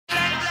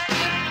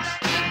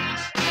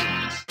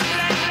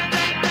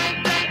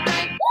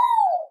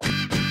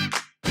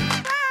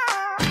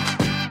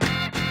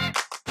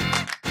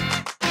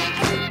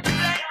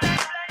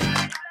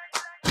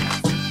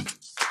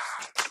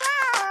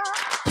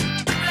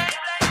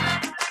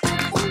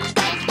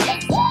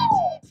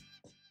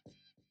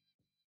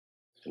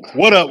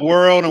What up,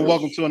 world, and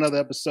welcome to another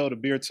episode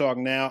of Beer Talk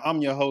Now.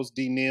 I'm your host,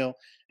 D. Neal,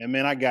 and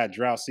man, I got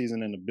Draught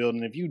season in the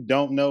building. If you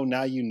don't know,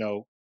 now you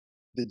know.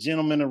 The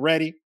gentlemen are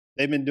ready.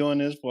 They've been doing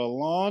this for a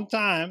long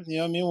time. You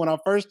know what I mean? When I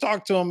first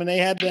talked to them and they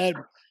had that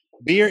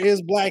Beer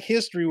is Black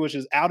History, which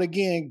is out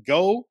again,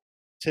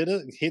 hit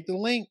the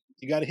link.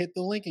 You got to hit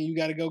the link and you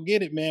got to go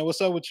get it, man.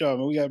 What's up with y'all,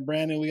 man? We got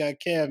Branden, we got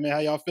Kev, man. How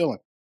y'all feeling?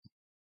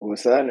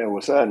 What's happening?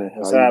 What's happening?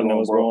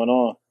 What's going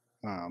on?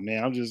 Oh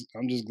man, I'm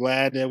just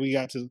glad that we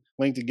got to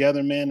link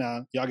together,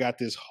 man. Y'all got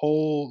this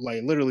whole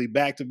literally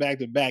back to back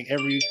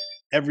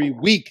every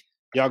week.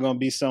 Y'all gonna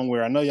be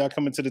somewhere. I know y'all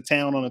coming to the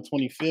town on the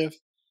 25th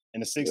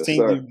and the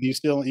 16th. Yes,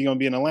 you gonna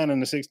be in Atlanta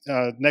on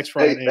the next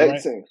Friday, right?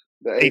 18th.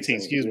 The 18th,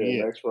 excuse me.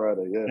 Yeah, next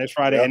Friday. Yeah, next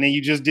Friday. Yep. And then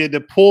you just did the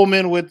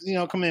Pullman with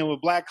come in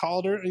with Black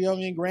Calder. You know what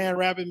I mean? Grand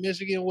Rapids,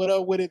 Michigan. What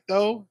up with it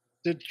though?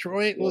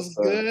 Detroit was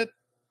good.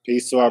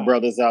 Peace to our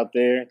brothers out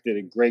there. Did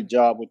a great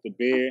job with the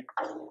beer.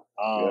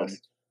 Yes.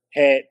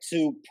 Had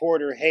two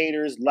porter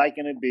haters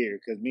liking a beer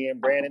because me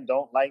and Branden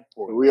don't like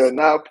porter. We are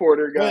not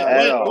porter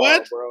guys.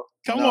 What? Bro.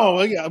 Come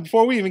on.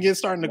 Before we even get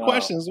started the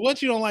questions,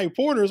 what you don't like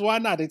porters? Why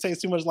not? They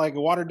taste too much like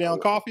a watered down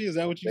coffee? Is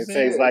that what you saying?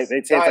 They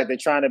taste like they're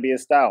trying to be a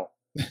stout.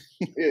 Yeah,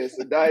 it's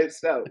a diet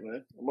stout,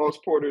 man.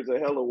 Most porters are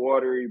hella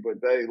watery, but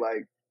they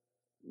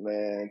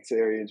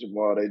Terry and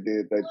Jamal, they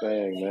did their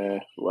thing, man.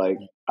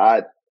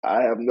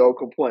 I have no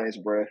complaints,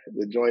 bro.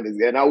 The joint is,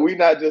 and now we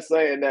not just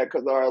saying that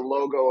because our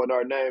logo and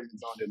our name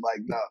is on it.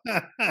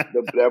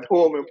 No, that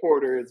Pullman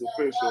Porter is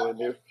official,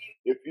 and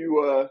if you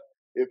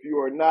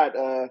are not,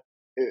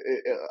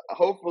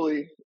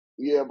 hopefully,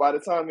 by the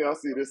time y'all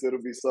see this,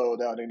 it'll be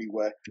sold out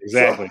anyway.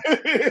 Exactly, so,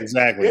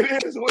 exactly.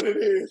 It is what it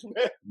is,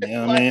 man.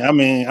 Yeah, I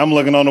mean, I'm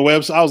looking on the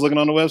website. I was looking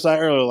on the website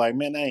earlier,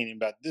 man,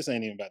 this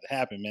ain't even about to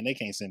happen, man. They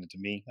can't send it to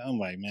me. I'm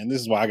like, man,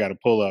 this is why I got to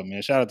pull up,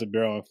 man. Shout out to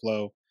Barrel and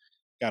Flow.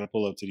 Got to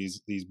pull up to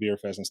these beer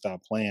fests and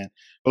stop playing.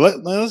 But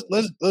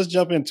let's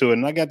jump into it.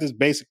 And I got this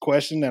basic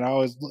question that I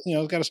always,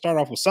 got to start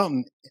off with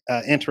something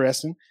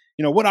interesting.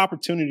 What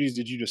opportunities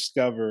did you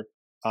discover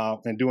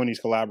in doing these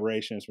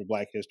collaborations for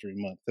Black History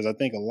Month? Because I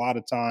think a lot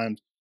of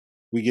times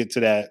we get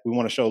to that, we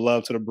want to show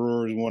love to the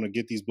brewers. We want to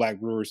get these Black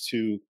brewers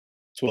to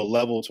a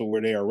level to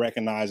where they are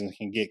recognized and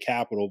can get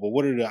capital. But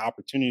what are the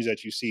opportunities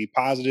that you see,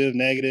 positive,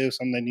 negative,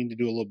 something they need to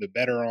do a little bit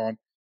better on?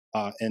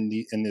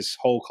 In this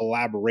whole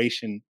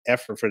collaboration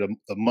effort for the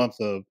month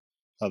of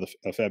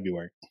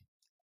February?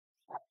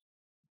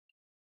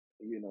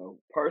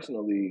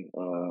 Personally,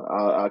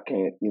 I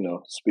can't,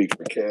 speak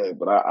for Kev,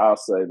 but I'll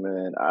say,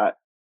 man,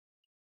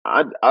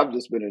 I've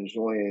just been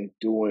enjoying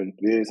doing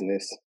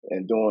business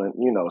and doing,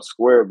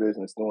 square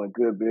business, doing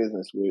good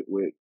business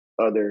with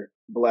other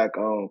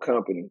Black-owned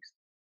companies.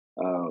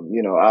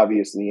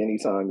 Obviously,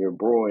 anytime you're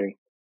brewing,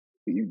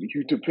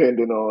 you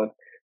depending on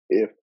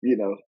if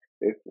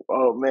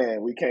oh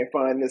man, we can't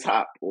find this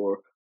hop, or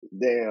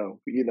damn,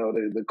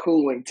 the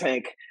cooling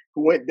tank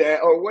went down,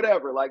 or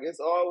whatever. It's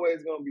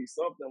always gonna be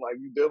something.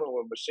 You're dealing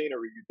with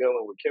machinery, you're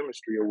dealing with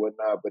chemistry or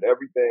whatnot. But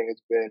everything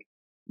has been,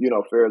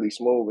 fairly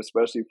smooth,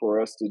 especially for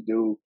us to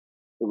do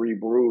 3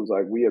 brews.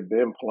 We have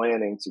been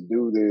planning to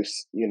do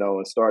this,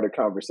 and started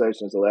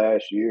conversations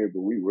last year,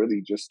 but we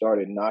really just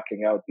started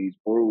knocking out these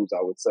brews,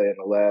 I would say, in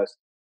the last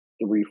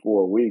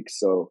 3-4 weeks.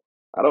 So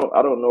I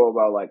don't know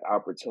about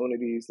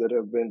opportunities that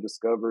have been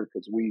discovered,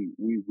 because we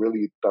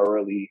really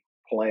thoroughly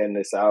planned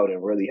this out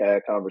and really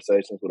had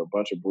conversations with a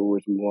bunch of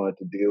brewers we wanted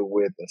to deal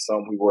with, and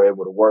some we were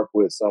able to work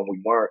with, some we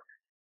weren't.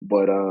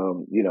 But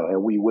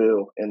and we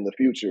will in the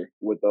future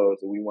with those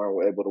that we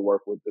weren't able to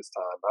work with this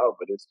time out.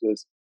 But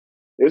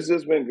it's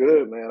just been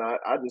good, man.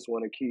 I just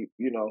want to keep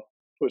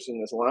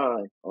pushing this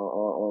line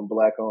on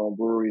Black-owned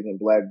breweries and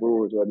Black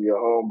brewers, whether you're a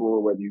home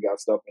brewer, whether you got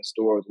stuff in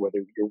stores, whether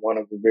you're one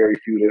of the very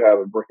few that have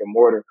a brick and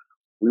mortar.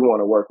 We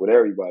want to work with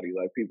everybody.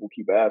 People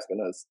keep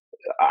asking us.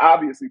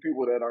 Obviously,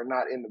 people that are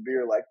not in the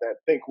beer like that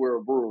think we're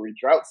a brewery.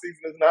 Draught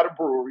Season is not a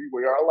brewery.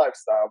 We are a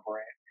lifestyle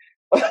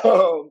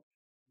brand.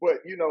 But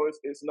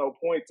it's no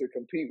point to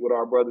compete with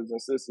our brothers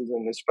and sisters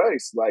in this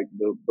space.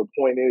 The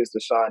point is to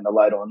shine the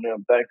light on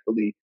them.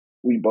 Thankfully,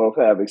 we both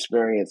have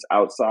experience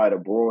outside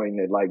of brewing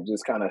that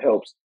just kind of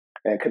helps,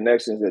 and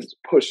connections that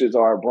pushes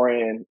our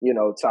brand,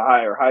 to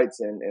higher heights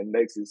and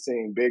makes it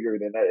seem bigger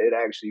than it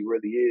actually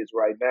really is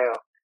right now.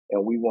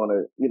 And we want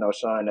to,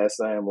 shine that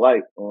same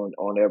light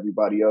on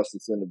everybody else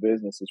that's in the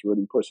business that's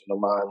really pushing the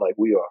line like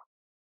we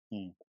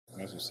are.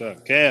 That's what's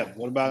up. Kev,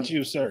 what about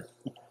you, sir?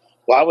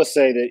 Well, I would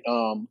say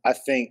that I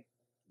think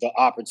the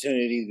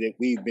opportunity that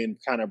we've been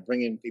kind of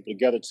bringing people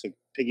together to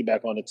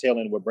piggyback on the tail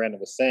end of what Branden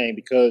was saying,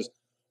 because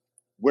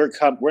we're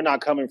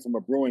not coming from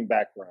a brewing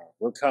background.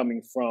 We're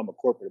coming from a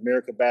corporate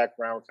America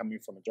background. We're coming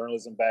from a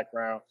journalism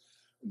background.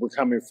 We're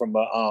coming from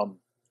a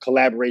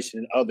collaboration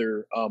in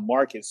other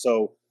markets.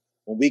 So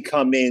when we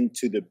come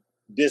into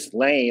this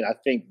lane, I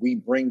think we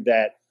bring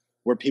that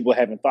where people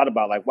haven't thought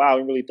about, wow, we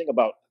didn't really think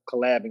about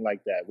collabing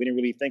like that. We didn't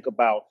really think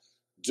about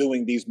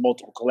doing these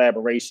multiple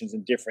collaborations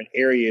in different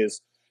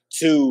areas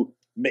to,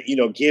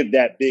 give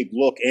that big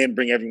look and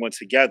bring everyone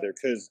together.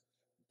 Because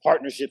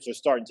partnerships are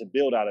starting to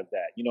build out of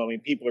that. You know, I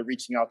mean, people are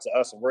reaching out to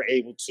us, and we're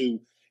able to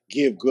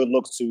give good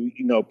looks to,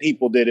 you know,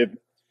 people that have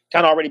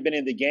kind of already been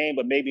in the game,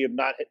 but maybe have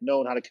not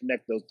known how to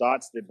connect those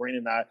dots that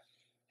Brandon and I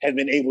have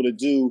been able to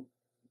do.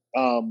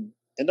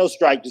 And those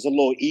strike is a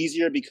little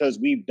easier because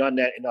we've done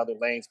that in other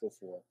lanes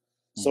before.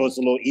 So it's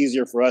a little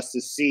easier for us to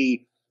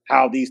see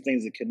how these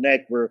things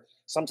connect. Where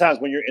sometimes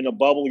when you're in a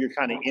bubble, you're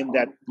kind of in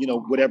that, you know,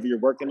 whatever you're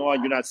working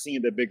on, you're not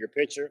seeing the bigger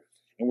picture.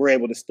 And we're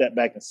able to step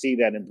back and see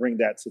that and bring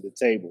that to the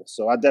table.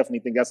 So I definitely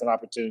think that's an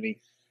opportunity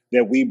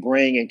that we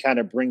bring and kind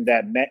of bring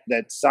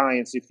that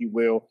science, if you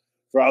will,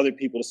 for other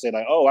people to say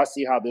like, oh, I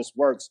see how this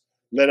works.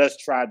 Let us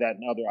try that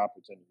in other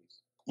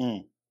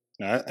opportunities.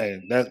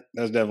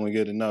 That's definitely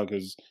good to know,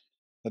 because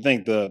I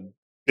think the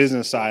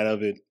business side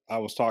of it, I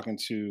was talking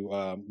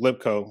to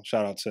Lipco,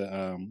 shout out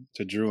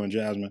to Drew and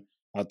Jasmine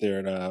out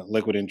there at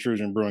Liquid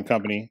Intrusion Brewing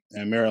Company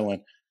in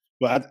Maryland.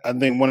 But I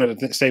think one of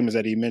the statements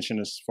that he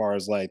mentioned as far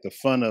as like the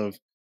fun of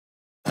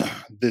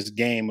this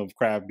game of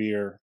craft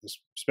beer,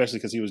 especially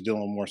because he was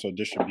dealing more so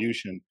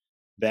distribution,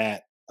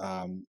 that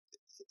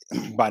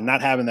by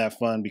not having that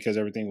fun because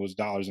everything was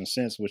dollars and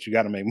cents, which you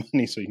got to make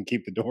money so you can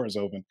keep the doors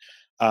open.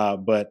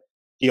 But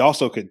he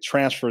also could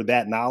transfer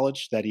that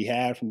knowledge that he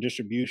had from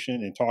distribution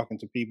and talking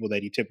to people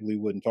that he typically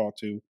wouldn't talk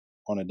to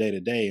on a day to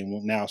day.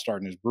 And now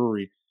starting his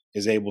brewery,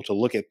 is able to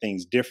look at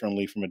things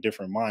differently from a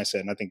different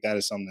mindset. And I think that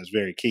is something that's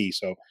very key.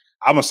 So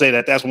I'm gonna say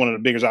that that's one of the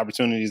biggest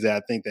opportunities that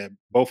I think that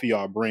both of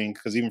y'all bring,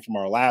 because even from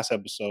our last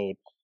episode,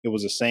 it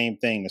was the same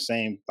thing, the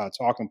same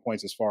talking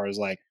points as far as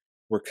like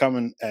we're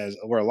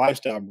a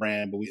lifestyle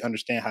brand, but we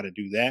understand how to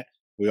do that.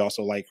 We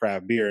also like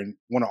craft beer and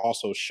want to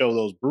also show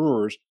those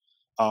brewers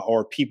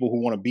or people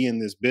who want to be in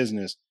this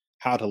business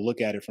how to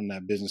look at it from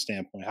that business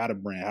standpoint, how to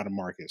brand, how to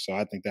market. So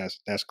I think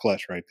that's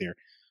clutch right there.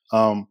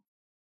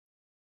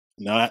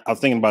 Now, I was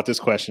thinking about this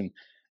question.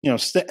 You know,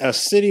 a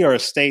city or a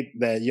state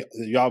that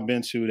y'all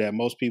been to that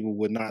most people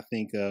would not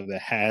think of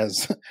that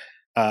has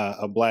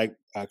a black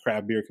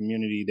craft beer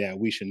community that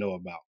we should know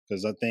about.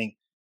 Because I think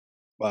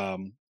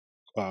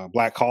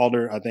Black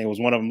Calder, I think it was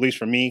one of them, at least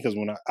for me, because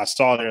when I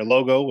saw their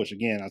logo, which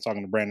again, I was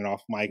talking to Brandon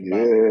off mic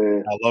about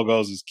how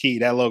logos is key.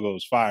 That logo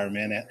is fire,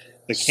 man.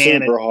 The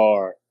can super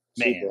hard.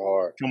 Man, super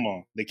hard. Come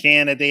on, the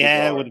can that they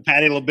had with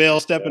Patti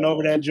LaBelle stepping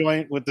over that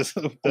joint with the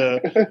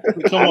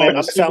come on,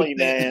 I'm telling you,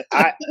 man.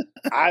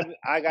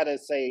 I gotta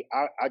say,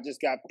 I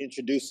just got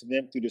introduced to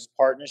them through this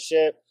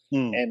partnership,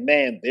 and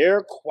man,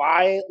 they're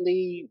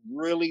quietly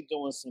really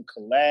doing some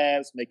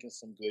collabs, making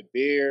some good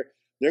beer.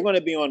 They're going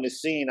to be on the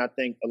scene, I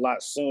think, a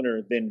lot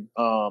sooner than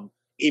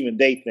even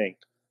they think,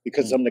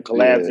 because some of the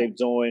collabs they're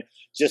doing,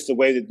 just the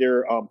way that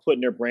they're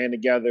putting their brand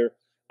together.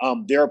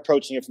 They're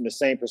approaching it from the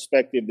same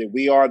perspective that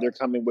we are. They're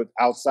coming with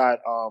outside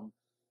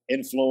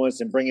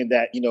influence and bringing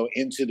that, you know,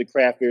 into the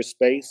craft beer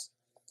space.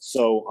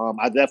 So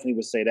I definitely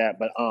would say that.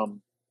 But,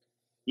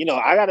 you know,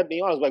 I got to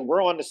be honest, like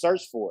we're on the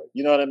search for it.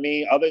 You know what I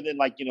mean? Other than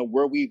like, you know,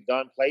 where we've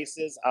done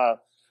places,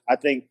 I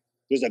think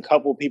there's a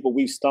couple of people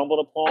we've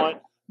stumbled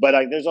upon. But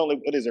like, there's only,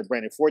 what is it,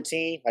 Brandon?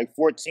 14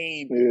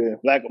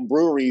 black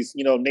breweries,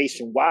 you know,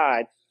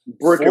 nationwide.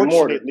 Brick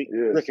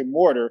and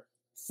mortar.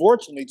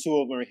 Fortunately, 2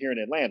 of them are here in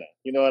Atlanta.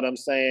 You know what I'm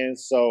saying?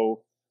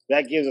 So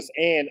that gives us,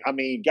 and I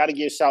mean, got to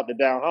give a shout to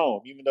Down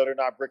Home, even though they're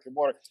not brick and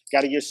mortar.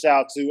 Got to give a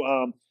shout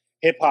to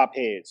hip hop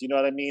heads. You know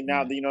what I mean?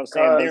 Now, you know what I'm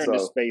saying? Conzo. They're in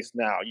this space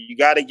now. You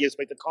got to give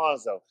space to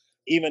Conzo,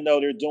 even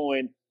though they're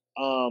doing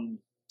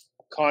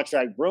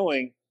contract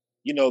brewing.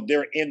 You know,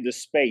 they're in the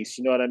space.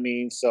 You know what I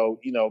mean? So,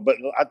 you know, but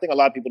I think a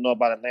lot of people know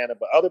about Atlanta,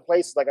 but other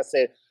places, like I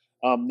said,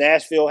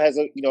 Nashville has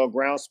a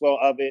groundswell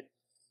of it.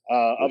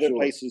 Other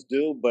places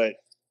do, but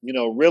you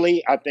know,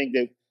 really, I think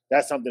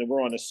that's something that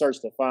we're on the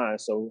search to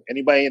find. So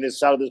anybody in this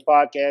shout of this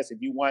podcast, if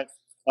you want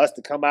us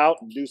to come out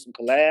and do some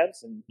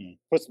collabs and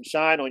put some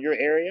shine on your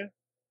area,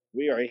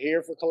 we are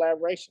here for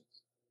collaborations.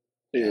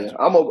 Yeah,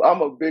 I'm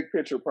a big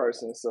picture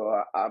person,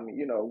 so I mean,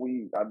 you know,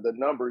 the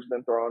numbers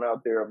been thrown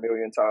out there a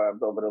million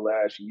times over the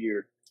last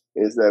year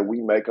is that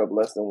we make up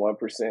less than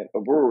 1%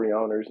 of brewery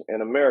owners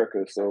in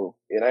America. So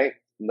it ain't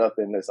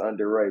nothing that's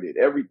underrated.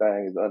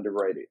 Everything is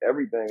underrated.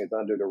 Everything is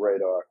under the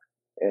radar.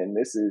 And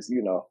this is,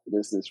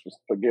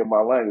 forgive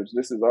my language,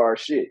 this is our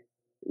shit.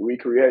 We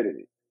created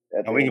it.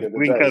 We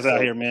can cuss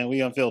out here, man.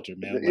 We unfiltered,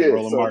 man. Like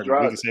Roland Martin.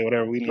 We can say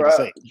whatever we need to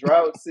say.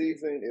 Drought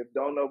season, if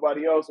don't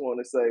nobody else want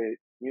to say it,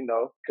 you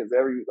know, because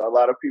a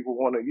lot of people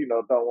want to,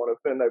 don't want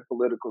to offend their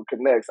political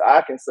connects.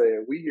 I can say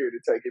it. We here to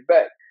take it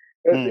back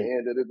at the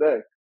end of the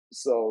day.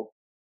 So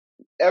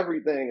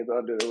everything is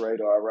under the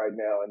radar right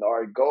now, and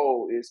our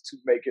goal is to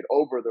make it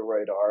over the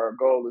radar. Our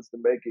goal is to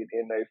make it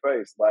in their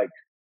face. Like,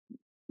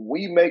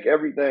 we make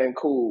everything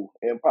cool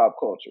in pop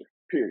culture,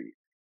 period.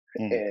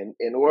 And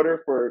in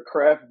order for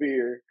craft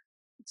beer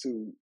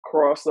to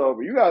cross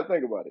over, you got to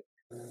think about it.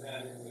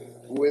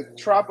 With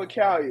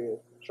Tropicalia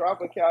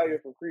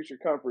from Creature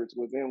Comforts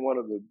was in one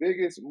of the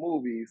biggest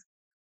movies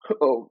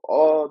of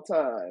all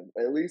time,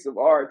 at least of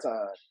our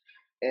time,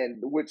 and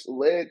which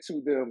led to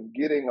them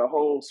getting a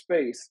whole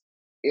space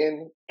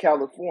in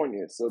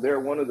California. So they're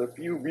one of the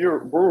few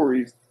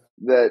breweries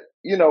that,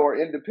 you know, are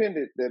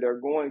independent that are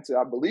going to,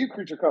 I believe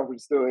Creature Comfort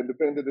is still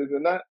independent, is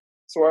it not?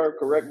 Swear,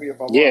 correct me if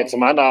I'm Yeah, wrong. to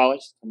my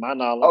knowledge. To my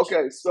knowledge.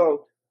 Okay,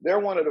 so they're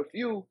one of the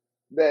few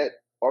that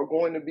are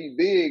going to be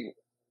big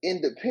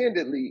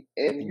independently,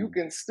 and you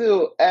can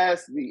still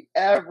ask the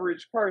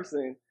average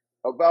person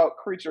about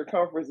Creature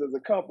Comforts as a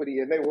company,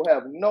 and they will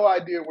have no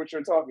idea what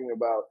you're talking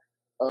about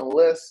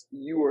unless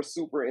you are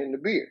super into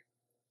beer.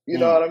 You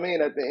know what I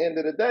mean? At the end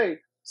of the day,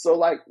 so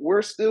like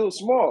we're still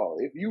small.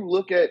 If you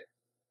look at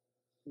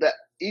that,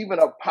 even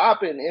a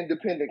popping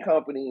independent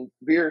company,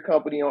 beer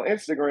company on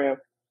Instagram,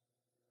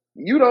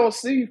 you don't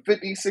see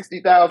 50,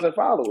 60,000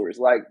 followers.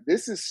 Like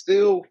this is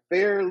still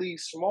fairly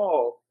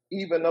small,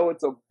 even though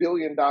it's $1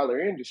 billion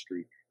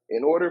industry.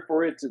 In order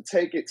for it to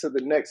take it to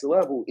the next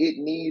level, it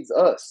needs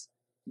us.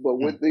 But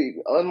with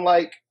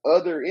unlike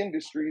other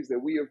industries that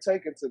we have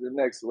taken to the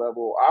next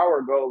level,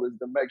 our goal is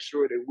to make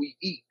sure that we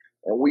eat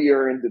and we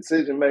are in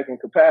decision-making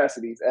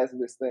capacities as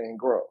this thing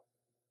grows.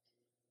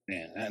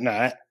 Yeah,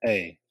 no,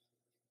 hey.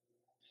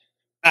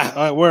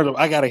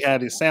 I gotta have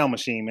this sound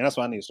machine, man. That's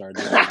what I need to start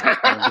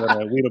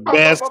doing. We the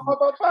best.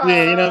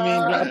 Yeah, you know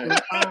what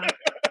I mean?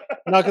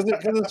 No,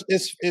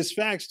 because it's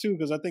facts too.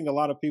 Because I think a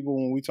lot of people,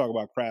 when we talk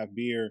about craft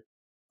beer,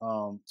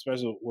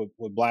 especially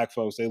with Black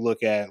folks, they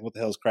look at what the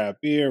hell is craft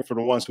beer. For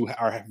the ones who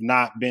have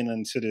not been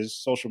into this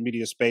social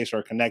media space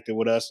or connected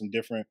with us in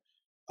different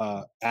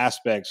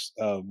aspects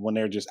of when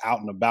they're just out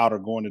and about or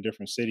going to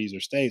different cities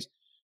or states.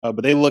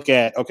 But they look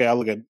at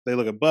they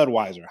look at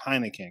Budweiser,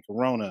 Heineken,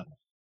 Corona,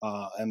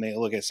 and they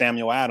look at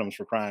Samuel Adams,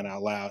 for crying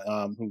out loud,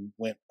 who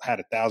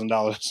had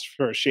 $1,000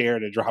 for a share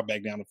to drop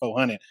back down to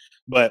 400.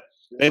 But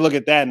they look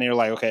at that and they're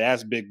like, okay,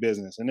 that's big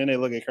business. And then they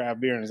look at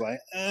craft beer and it's like,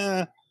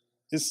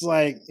 it's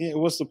like,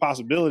 what's the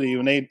possibility?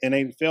 And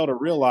they fail to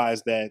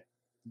realize that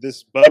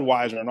this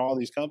Budweiser and all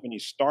these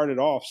companies started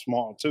off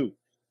small too.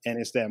 And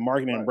it's that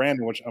marketing and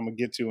branding, which I'm gonna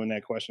get to in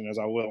that question, as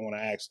I will want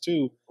to ask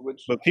too.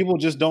 But people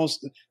just don't.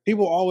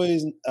 People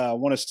always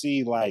want to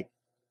see like,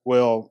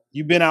 well,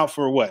 you've been out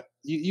for what?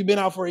 You've been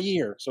out for a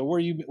year. So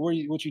what you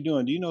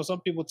doing? Do you know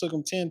some people took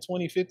them 10,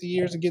 20, 50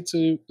 years to get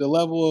to the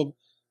level of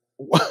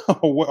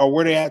or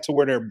where they at to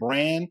where their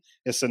brand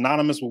is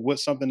synonymous with what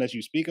something that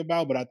you speak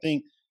about. But I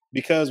think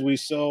because we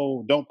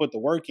so don't put the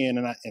work in,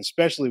 and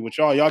especially with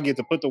y'all get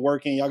to put the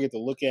work in, y'all get to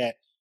look at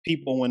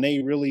people when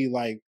they really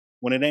like,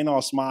 when it ain't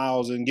all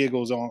smiles and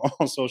giggles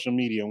on social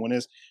media, when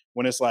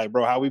it's like,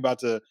 bro, how we about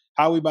to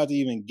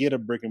even get a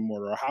brick and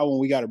mortar, or how when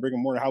we got a brick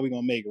and mortar, how we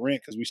gonna make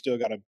rent because we still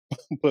got to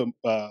put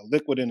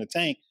liquid in the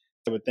tank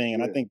type of thing.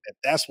 And I think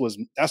that's what's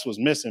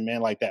missing,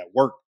 man, like that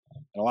work.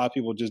 And a lot of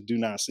people just do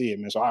not see it,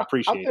 man. So I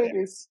appreciate that.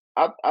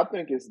 I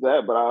think it's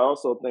that, but I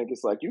also think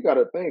it's like you got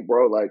to think,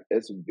 bro. Like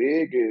as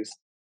big as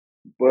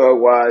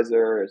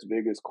Budweiser, as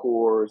big as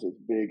Coors, as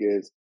big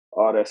as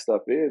all that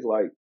stuff is,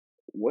 like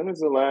when is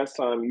the last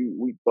time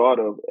we thought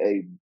of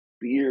a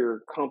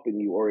beer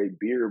company or a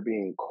beer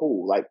being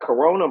cool? Like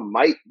Corona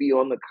might be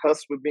on the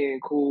cusp of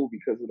being cool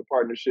because of the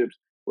partnerships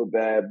with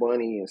Bad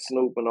Bunny and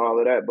Snoop and all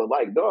of that. But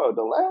like, dog,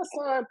 the last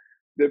time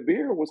the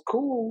beer was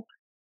cool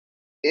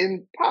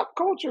in pop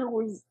culture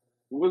was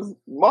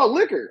my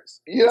liquors.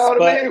 You know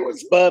what I mean? It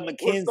was Spud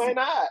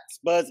McKenzie.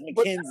 Spuds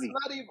McKenzie.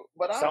 But not even,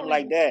 but something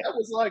like that. That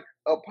was like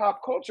a pop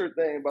culture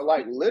thing, but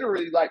like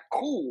literally like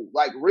cool,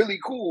 like really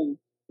cool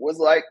was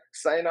like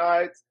St.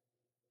 Ides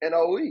and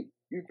OE.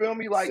 You feel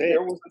me? Like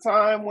there was a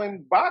time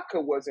when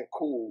vodka wasn't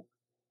cool,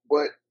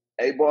 but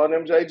A-Ball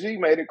and MJG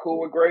made it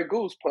cool with Grey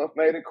Goose. Puff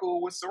made it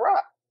cool with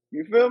Ciroc.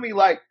 You feel me?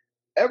 Like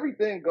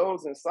everything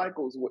goes in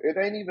cycles. It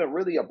ain't even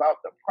really about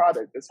the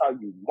product. It's how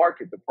you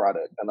market the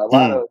product. And a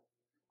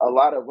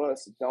lot of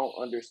us don't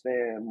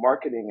understand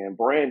marketing and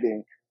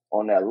branding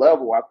on that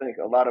level. I think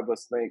a lot of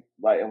us think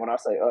like, and when I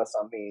say us,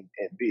 I mean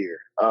at beer.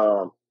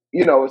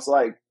 You know, it's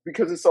like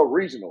because it's so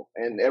regional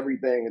and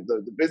everything,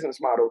 the business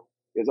model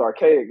is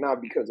archaic,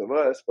 not because of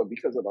us, but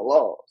because of the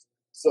laws.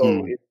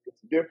 So it's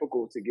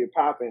difficult to get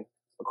popping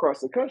across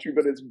the country.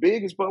 But as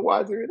big as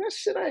Budweiser, that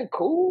shit ain't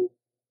cool.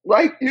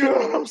 Like, you know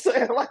what I'm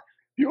saying? Like,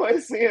 you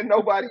ain't seeing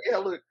nobody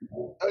yelling,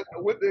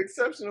 with the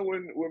exception of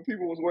when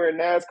people was wearing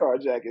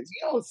NASCAR jackets.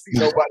 You don't see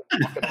nobody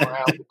walking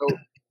around with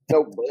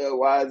no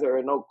Budweiser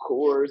or no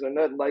Coors or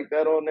nothing like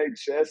that on their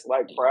chest,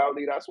 like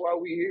proudly. That's why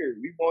we here.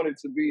 We wanted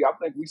to be. I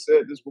think we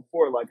said this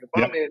before. Like,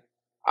 if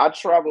I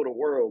travel the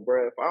world,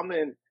 bro. If I'm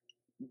in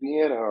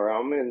Vienna or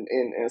I'm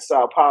in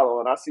Sao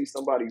Paulo and I see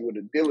somebody with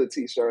a Dilla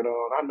t-shirt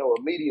on, I know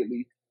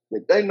immediately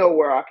that they know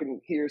where I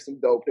can hear some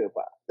dope hip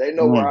hop. They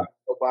know where I can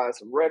go buy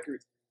some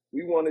records.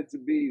 We want it to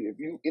be, if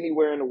you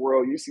anywhere in the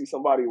world you see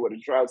somebody with a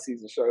drought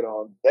season shirt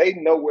on, they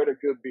know where the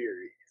good beer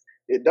is.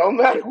 It don't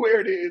matter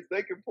where it is,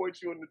 they can point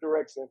you in the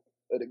direction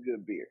of the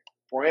good beer.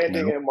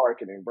 Branding and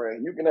marketing,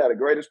 brand. You can have the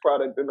greatest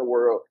product in the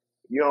world.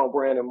 If you don't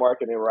brand and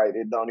marketing right,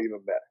 it don't even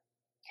matter.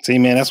 See,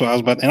 man, that's what I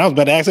was about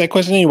to ask that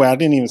question anyway.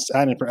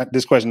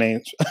 This question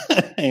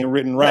ain't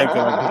written right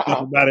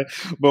about it.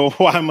 But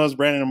why must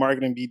branding and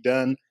marketing be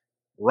done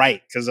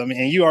right? Because I mean,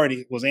 and you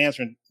already was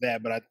answering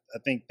that, but I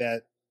think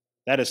that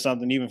that is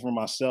something even for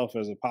myself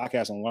as a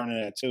podcast. I'm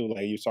learning that too.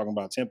 Like you're talking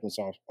about templates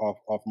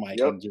off mic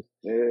Yep. and just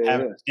Yeah.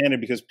 having a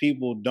standard because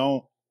people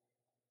don't.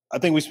 I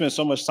think we spend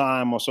so much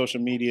time on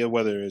social media,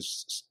 whether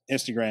it's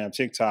Instagram,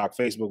 TikTok,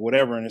 Facebook,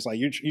 whatever, and it's like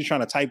you're trying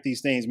to type these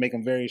things, make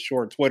them very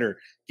short. Twitter,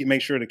 you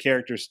make sure the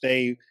characters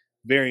stay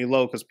very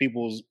low because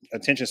people's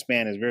attention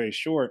span is very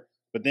short.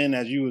 But then,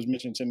 as you was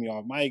mentioning to me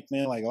off mic,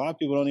 man, like a lot of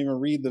people don't even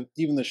read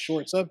even the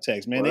short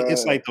subtext, man.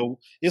 It's Right.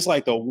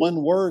 like the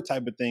one word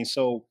type of thing.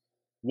 So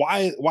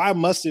why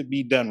must it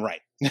be done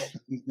right?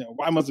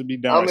 Why must it be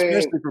done I right, mean,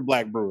 especially for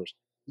Black brewers?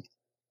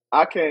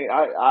 I can't.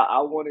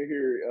 I want to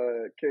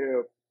hear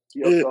Kev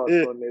your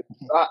thoughts on this.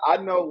 I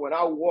know when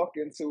I walk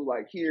into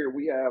like here,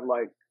 we have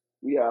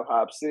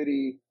Hop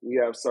City,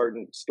 we have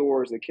certain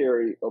stores that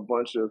carry a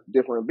bunch of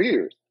different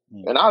beers,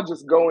 and I'll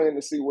just go in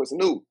to see what's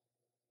new,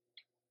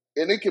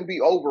 and it can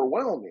be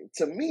overwhelming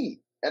to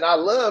me. And I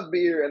love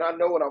beer, and I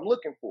know what I'm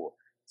looking for.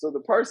 So the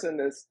person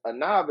that's a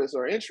novice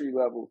or entry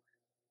level,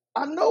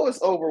 I know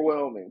it's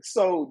overwhelming.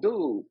 So,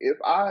 dude, if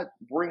I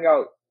bring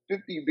out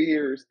 50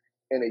 beers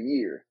in a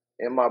year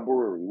in my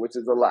brewery, which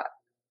is a lot,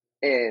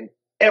 and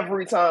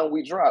every time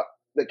we drop,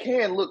 the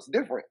can looks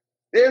different.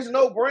 There's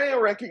no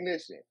brand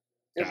recognition.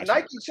 If Gotcha.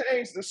 Nike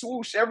changed the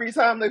swoosh every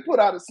time they put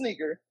out a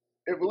sneaker,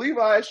 if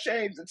Levi's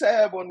changed the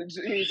tab on the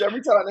jeans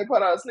every time they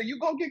put out a sneaker, you're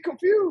going to get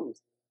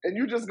confused. And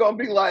you're just going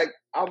to be like,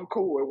 I'm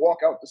cool, and walk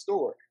out the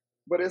store.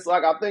 But it's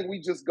like, I think we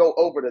just go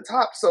over the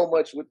top so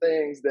much with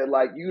things that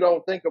like you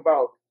don't think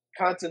about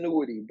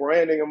continuity,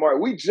 branding, and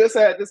marketing. We just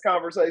had this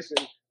conversation.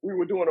 We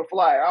were doing a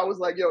flyer. I was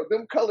like, yo,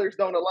 them colors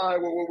don't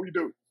align with what we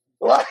do.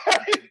 Like,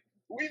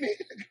 we need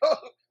to go.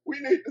 We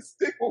need to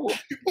stick with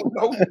what people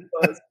know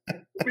because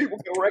people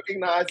can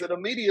recognize it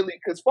immediately.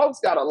 Because folks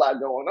got a lot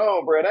going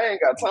on, bro. They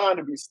ain't got time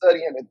to be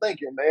studying and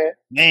thinking,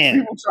 man.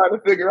 People trying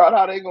to figure out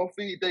how they gonna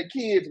feed their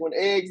kids when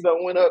eggs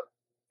done went up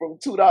from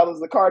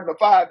 $2 a carton to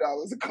 $5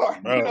 a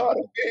carton. Bro, you know what I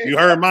mean? You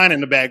heard mine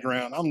in the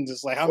background. I'm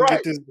just like, I'm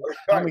Right,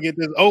 gonna get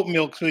this oat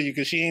milk to you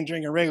because she ain't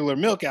drinking regular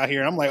milk out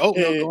here. I'm like, oat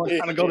milk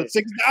trying to go to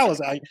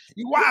 $6 out here.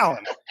 You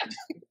wilding.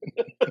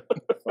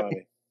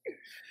 Funny.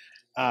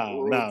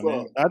 Oh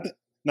no, man.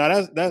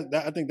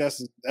 I think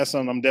that's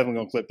something I'm definitely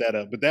gonna clip that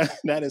up. But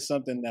that is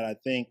something that I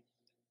think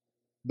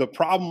the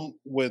problem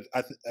with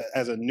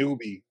as a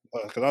newbie,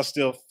 because I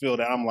still feel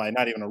that I'm like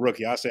not even a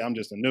rookie. I say I'm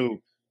just a noob.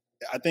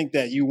 I think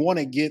that you want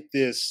to get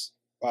this,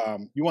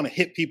 you want to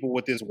hit people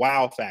with this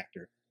wow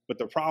factor. But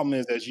the problem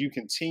is, as you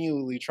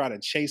continually try to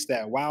chase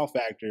that wow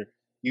factor,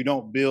 you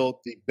don't build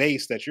the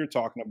base that you're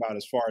talking about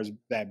as far as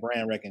that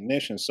brand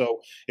recognition. So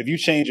if you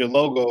change your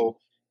logo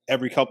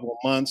every couple of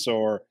months,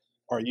 or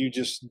you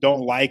just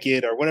don't like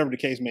it, or whatever the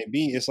case may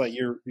be, it's like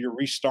you're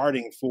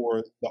restarting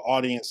for the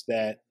audience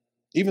that,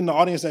 even the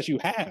audience that you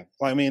have.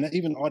 I mean,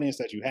 even the audience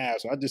that you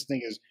have. So I just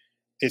think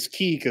it's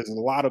key because a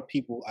lot of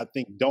people, I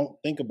think, don't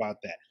think about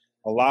that.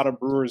 A lot of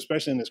brewers,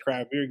 especially in this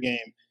craft beer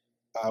game,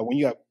 when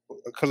you have,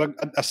 because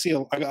I see,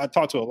 I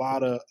talk to a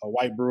lot of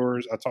white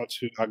brewers. I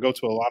go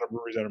to a lot of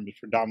breweries that are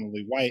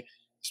predominantly white,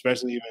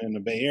 especially even in the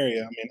Bay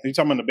Area. I mean, you're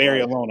talking about the Bay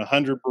Area alone,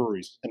 100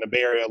 breweries in the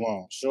Bay Area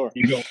alone. Sure.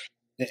 You go,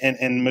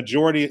 and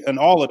majority, and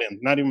all of them,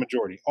 not even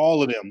majority,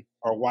 all of them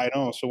are white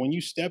owned. So when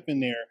you step in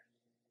there,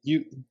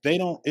 they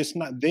don't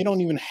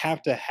even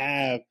have to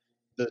have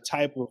the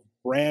type of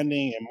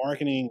branding and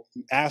marketing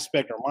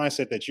aspect or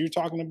mindset that you're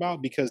talking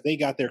about, because they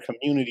got their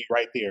community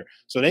right there.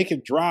 So they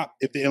could drop,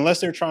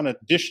 unless they're trying to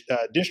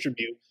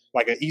distribute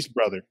like an East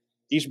Brother.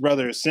 East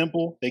Brother is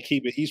simple. They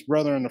keep it East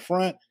Brother in the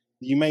front.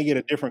 You may get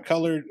a different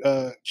color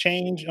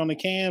change on the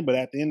can, but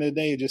at the end of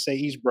the day, it just say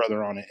East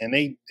Brother on it. And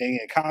they in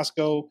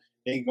Costco,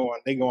 they going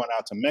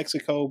out to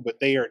Mexico, but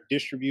they are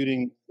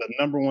distributing the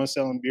number one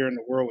selling beer in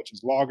the world, which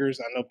is lagers.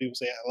 I know people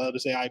say, I love to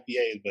say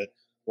IPAs, but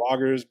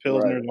lagers,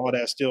 pilsners, and all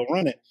that still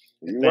run it.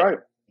 You're right.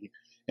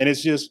 And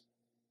it's just,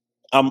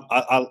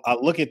 I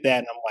look at that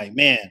and I'm like,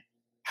 man,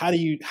 how do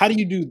you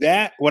do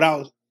that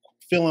without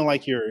feeling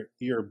like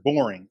you're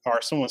boring,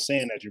 or someone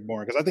saying that you're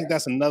boring? Because I think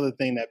that's another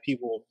thing that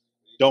people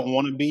don't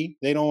want to be.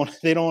 They don't want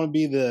to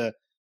be the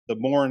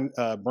boring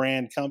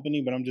brand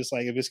company. But I'm just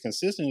like, if it's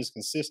consistent, it's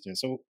consistent.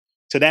 So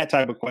to that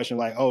type of question,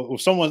 like, oh,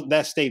 if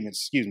that statement,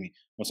 excuse me,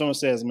 when someone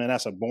says, man,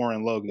 that's a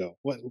boring logo,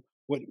 what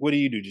do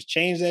you do? Just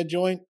change that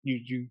joint?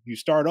 You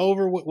start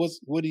over? What's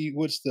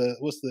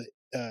the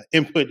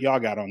input y'all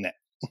got on that?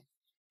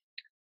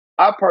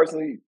 I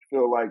personally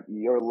feel like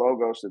your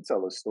logo should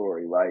tell a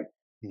story. Like,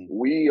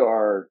 we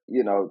are,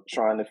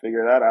 trying to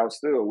figure that out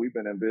still. We've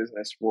been in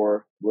business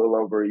for a little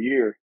over a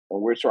year,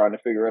 and we're trying to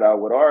figure it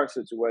out with our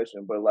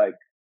situation. But like,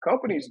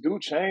 companies do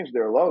change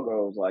their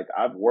logos. Like,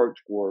 I've worked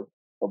for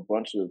a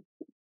bunch of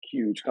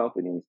huge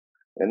companies,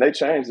 and they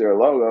change their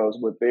logos,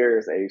 but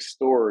there's a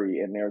story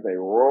and there's a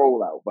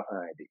rollout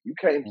behind it. You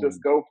can't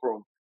just go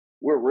from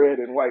we're red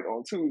and white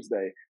on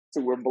Tuesday to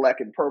we're black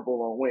and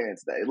purple on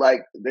Wednesday.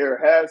 Like, there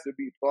has to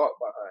be thought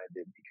behind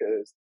it,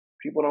 because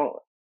people don't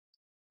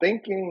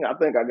thinking. I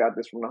think I got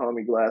this from the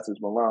homie Glasses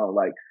Milan.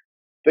 Like,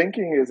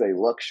 thinking is a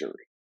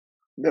luxury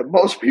that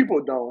most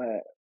people don't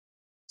have.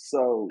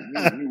 So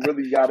you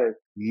really gotta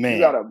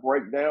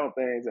break down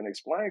things and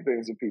explain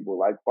things to people.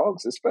 Like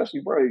folks, especially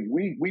bro,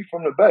 we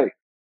from the Bay.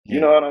 You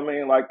know what I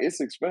mean? Like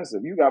it's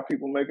expensive. You got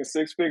people making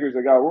 6 figures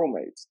that got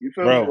roommates. You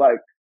feel me? Like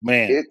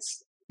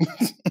it's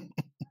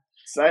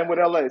same with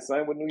LA,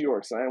 same with New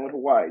York, same with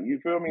Hawaii. You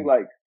feel me?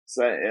 Like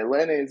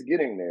Atlanta is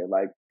getting there.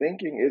 Like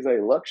thinking is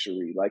a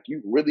luxury. Like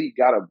you really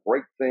gotta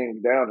break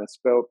things down and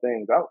spell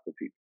things out for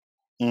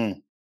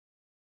people.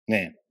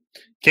 Man,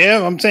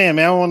 Kev, I'm saying,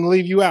 man, I don't want to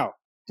leave you out.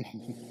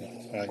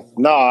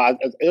 No,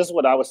 this is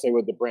what I would say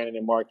with the branding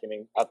and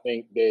marketing. I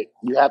think that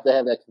you have to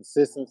have that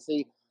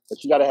consistency,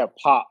 but you got to have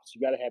pops.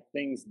 You got to have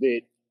things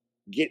that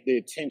get the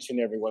attention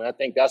of everyone. I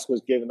think that's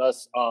what's given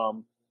us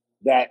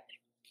that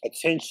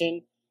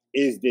attention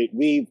is that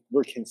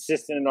we're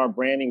consistent in our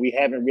branding. We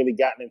haven't really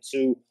gotten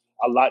into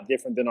a lot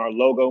different than our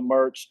logo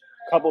merch.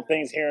 A couple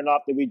things here and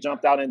off that we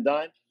jumped out and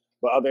done.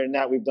 But other than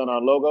that, we've done our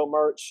logo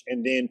merch,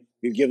 and then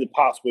we give the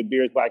pops with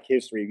Beers Black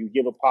History. We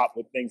give a pop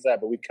with things like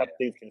that, but we kept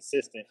things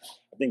consistent.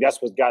 I think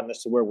that's what's gotten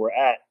us to where we're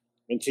at.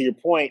 And to your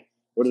point,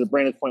 or to the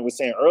Brandon's point was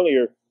saying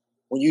earlier,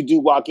 when you do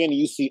walk in and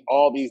you see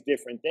all these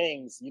different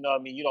things, you know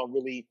what I mean, you don't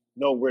really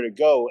know where to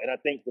go. And I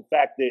think the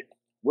fact that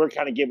we're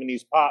kind of giving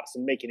these pops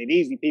and making it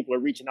easy, people are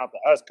reaching out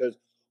to us because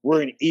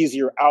we're an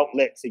easier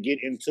outlet to get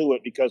into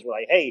it because we're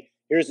like, hey,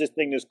 here's this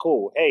thing that's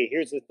cool. Hey,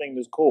 here's this thing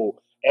that's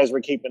cool, as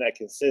we're keeping that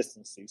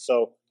consistency.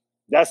 So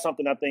that's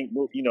something I think,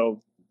 you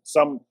know,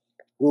 some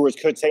brewers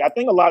could take. I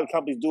think a lot of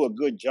companies do a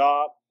good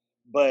job,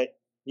 but,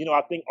 you know,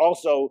 I think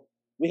also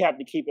we have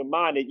to keep in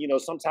mind that, you know,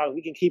 sometimes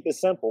we can keep it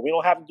simple. We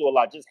don't have to do a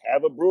lot. Just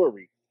have a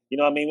brewery. You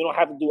know what I mean? We don't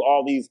have to do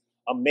all these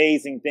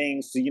amazing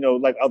things to, you know,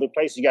 like other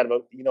places. You got to,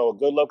 you know, a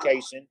good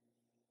location,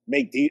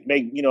 make,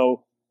 you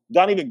know,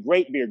 not even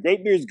great beer.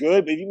 Great beer is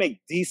good, but if you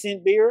make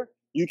decent beer,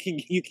 you can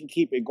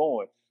keep it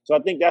going. So I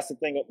think that's the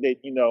thing that,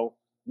 you know,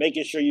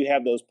 making sure you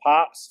have those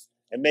pops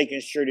and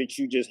making sure that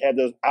you just have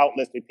those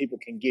outlets that people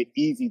can get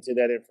easy to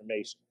that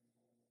information.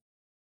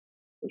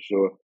 For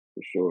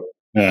sure.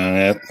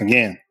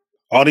 Again,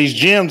 all these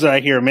gems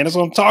out here, man. That's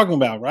what I'm talking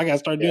about. Bro. I got to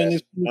start doing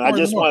this. And I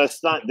just want to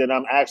stunt that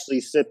I'm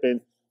actually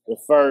sipping the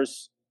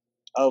first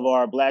of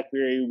our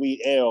Blackberry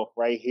Wheat Ale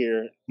right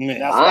here.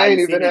 That's I ain't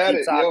even had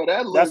it.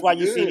 Yo, that's why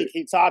you see me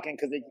keep talking,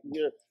 because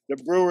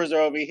the brewers are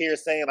over here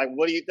saying, like,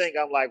 what do you think?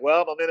 I'm like,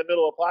 well, I'm in the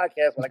middle of a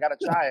podcast, but I got to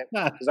try it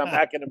because I'm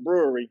back in the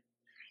brewery.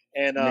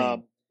 And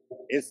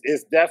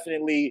it's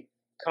definitely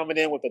coming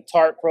in with a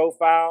tart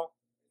profile.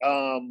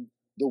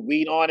 The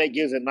wheat on it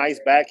gives a nice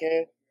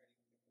backhand.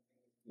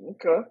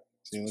 Okay.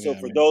 So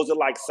for those that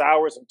like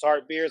sours and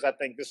tart beers, I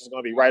think this is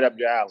going to be right up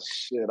your alley.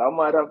 Shit, I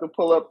might have to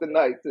pull up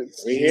tonight to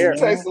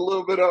taste a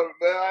little bit of it,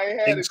 man. I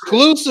ain't had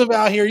exclusive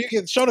out here. You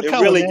can show the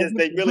color. Really man.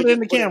 Put it in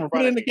the camera.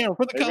 Put it in the camera.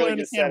 Put the color in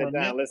the camera,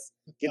 man. Let's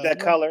get that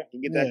color.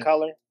 You get that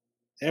color.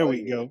 There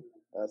we go.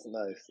 That's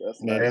nice.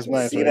 That's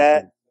nice. See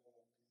that?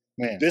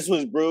 Man. This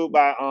was brewed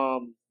by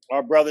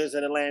our brothers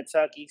in Atlanta,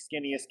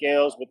 Skinny and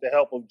Scales, with the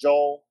help of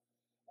Joel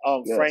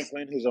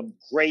Franklin, who's a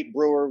great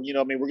brewer. You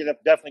know, I mean, we're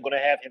definitely going to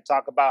have him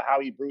talk about how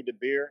he brewed the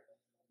beer.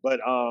 But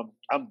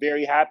I'm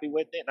very happy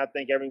with it, and I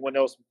think everyone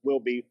else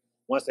will be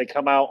once they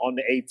come out on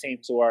the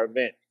 18th to our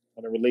event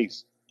on the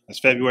release. It's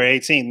February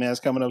 18th, man. It's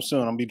coming up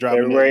soon. I'm gonna be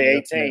dropping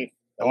February 18th.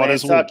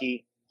 Atlanta,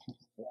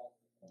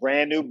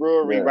 brand new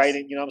brewery, right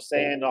in, you know what I'm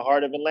saying, the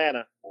heart of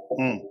Atlanta.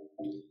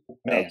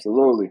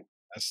 Absolutely.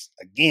 That's,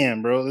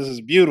 again, bro, this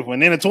is beautiful.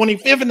 And then the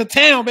 25th in the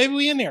town, baby,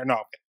 we in there.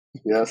 No.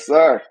 Yes,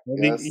 sir.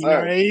 He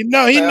already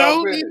know. He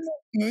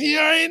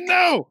already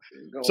know.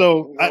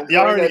 So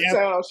y'all already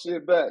town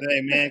shit back.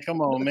 Hey, man,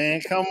 come on,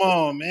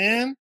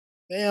 man.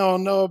 They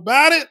don't know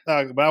about it.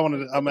 But I'm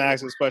gonna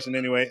ask this question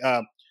anyway.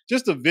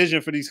 Just a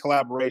vision for these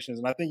collaborations,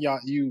 and I think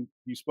you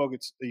spoke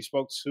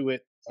to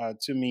it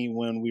to me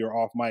when we were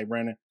off mic,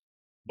 Brandon.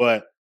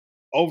 But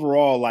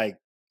overall, like,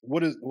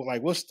 what's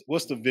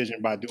the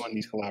vision by doing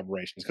these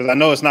collaborations? Because I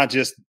know it's not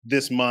just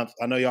this month.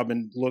 I know y'all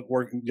been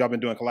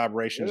doing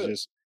collaborations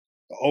just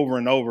over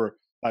and over.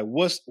 Like,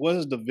 what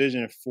is the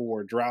vision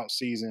for Draught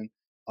season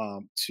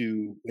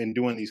in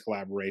doing these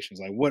collaborations?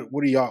 Like,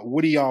 what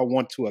do y'all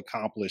want to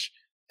accomplish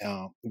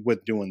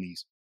with doing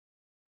these?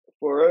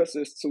 For us,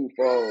 it's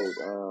twofold.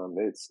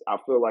 I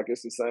feel like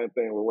it's the same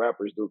thing when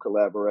rappers do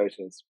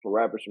collaborations. For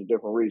rappers from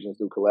different regions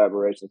do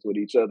collaborations with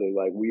each other.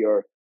 Like, we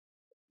are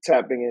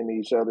tapping into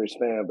each other's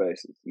fan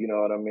bases. You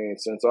know what I mean?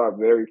 Since our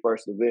very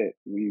first event,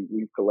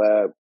 we've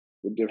collabed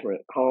with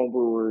different home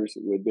brewers,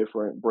 with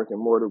different brick and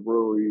mortar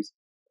breweries,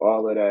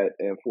 all of that.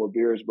 And for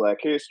Beers Black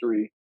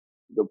History,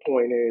 the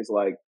point is,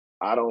 like,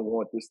 I don't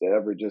want this to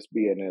ever just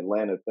be an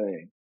Atlanta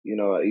thing. You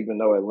know, even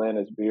though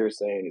Atlanta's beer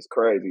scene is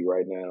crazy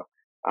right now,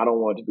 I don't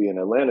want it to be an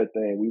Atlanta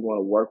thing. We want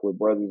to work with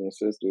brothers and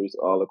sisters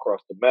all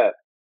across the map.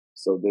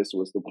 So this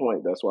was the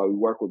point. That's why we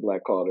work with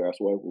Black Calder. That's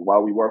why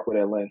we work with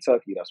Atlanta.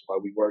 That's why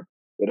we work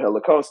with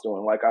Hella Coastal.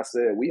 And like I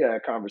said, we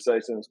had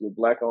conversations with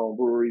Black-owned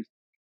breweries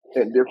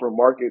in different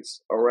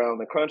markets around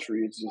the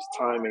country. It's just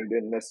timing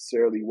didn't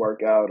necessarily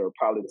work out, or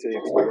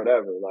politics or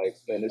whatever. Like,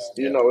 and it's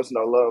it's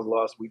no love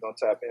lost. We gonna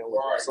tap in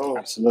with them soon.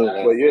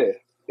 Absolutely. But yeah,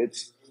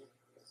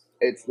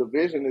 it's the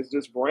vision is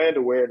just brand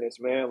awareness,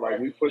 man. Like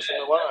we pushing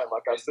the line.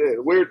 Like I said,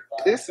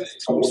 this is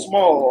too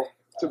small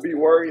to be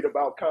worried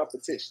about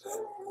competition.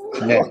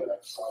 Yeah.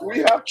 We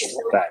have to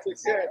work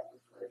together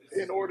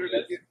in order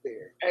to get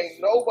there. Ain't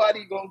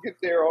nobody gonna get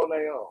there on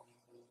their own.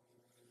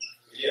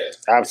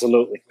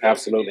 Absolutely,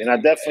 absolutely, and I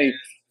definitely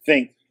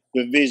think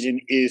the vision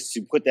is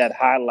to put that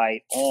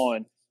highlight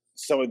on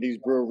some of these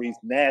breweries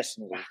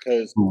nationally,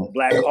 because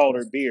Black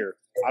Calder beer.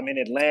 I'm in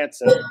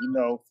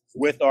Atlanta,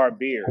 with our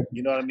beer.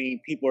 You know what I mean?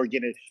 People are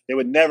getting. They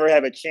would never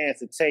have a chance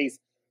to taste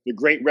the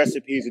great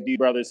recipes that these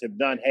brothers have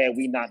done had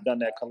we not done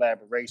that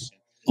collaboration.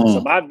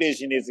 So my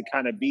vision is to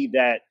kind of be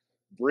that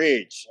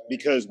bridge,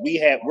 because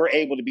we're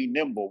able to be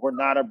nimble. We're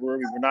not a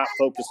brewery. We're not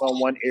focused on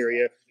one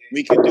area.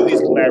 We can do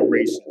these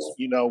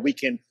collaborations. We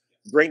can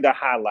bring the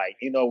highlight.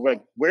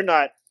 We're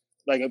not,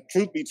 like,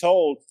 truth be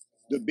told,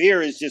 the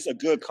beer is just a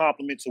good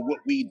compliment to what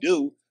we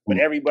do, but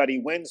everybody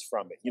wins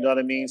from it. You know what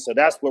I mean? So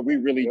that's where we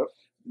really,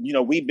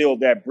 we build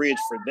that bridge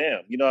for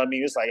them. You know what I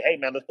mean? It's like, hey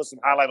man, let's put some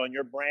highlight on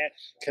your brand,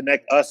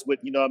 connect us with,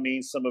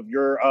 some of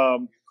your,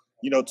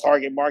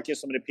 target market,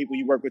 some of the people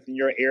you work with in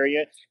your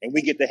area, and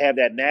we get to have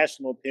that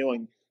national appeal.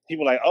 And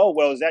people are like, oh,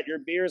 well, is that your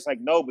beer? It's like,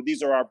 no, but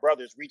these are our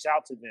brothers. Reach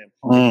out to them.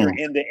 If you're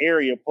in the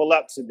area, pull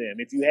up to them.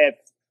 If you have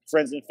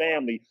friends and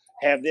family,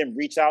 have them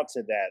reach out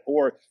to that,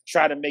 or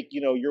try to make,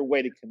 your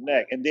way to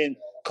connect. And then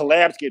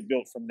collabs get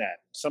built from that.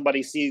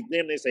 Somebody sees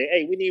them, they say,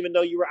 hey, we didn't even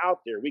know you were out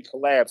there. We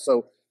collab.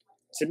 So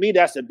to me,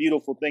 that's a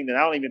beautiful thing that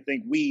I don't even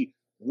think we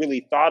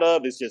really thought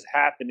of. It's just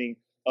happening,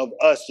 of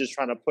us just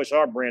trying to push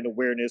our brand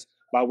awareness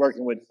by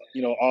working with,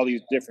 all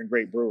these different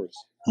great brewers.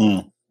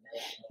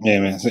 Yeah,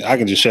 man. See, I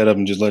can just shut up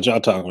and just let y'all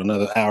talk for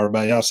another hour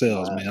by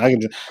yourselves, man. I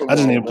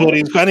just need to pull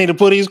these. I need to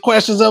put these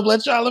questions up.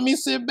 Let me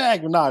sit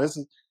back. But no,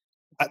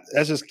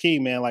 that's just key,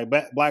 man. Like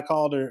Black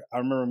Calder, I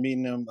remember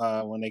meeting them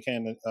when they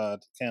came to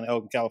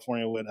Elton,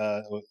 California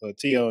with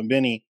Tio and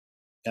Benny,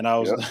 and I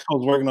was I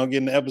was working on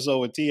getting the episode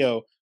with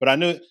Tio. But I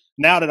knew,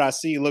 now that I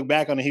look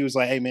back on it, he was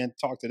like, "Hey man,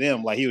 talk to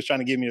them." Like he was trying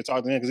to get me to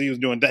talk to them because he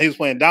was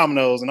playing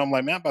dominoes, and I'm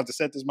like, "Man, I'm about to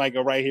set this mic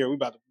up right here. We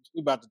about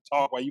to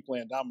talk while you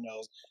playing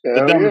dominoes."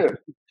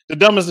 The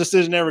dumbest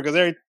decision ever,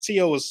 because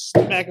Tio was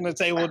smacking the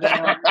table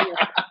down.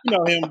 You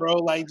know him, bro.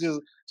 Like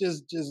just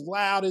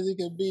loud as he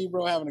could be,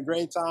 bro, having a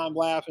great time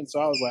laughing. So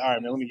I was like, all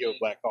right, man, let me give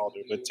Black Calder.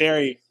 But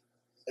Terry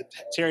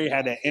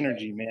had that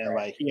energy, man.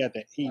 Like he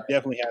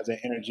definitely has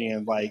that energy,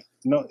 and like,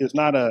 no, it's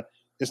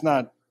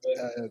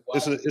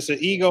an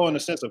ego and a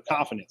sense of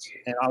confidence.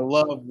 And I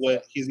love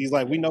what he's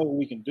like. We know what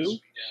we can do,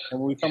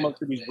 and when we come up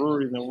to these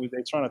breweries and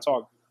they trying to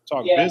talk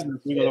business,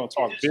 we're gonna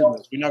talk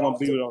business. We're not gonna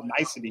be with all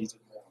niceties.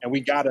 And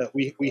we have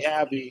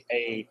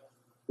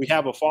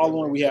a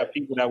following, we have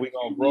people that we're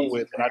going to grow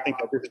with, and I think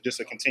that this is just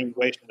a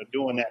continuation of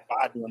doing that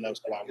by doing those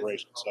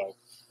collaborations. So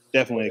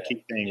definitely a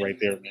key thing right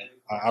there, man.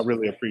 I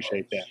really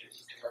appreciate that.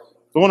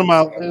 So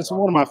it's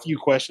one of my few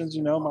questions,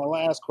 my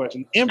last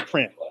question,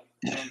 imprint.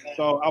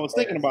 So I was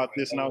thinking about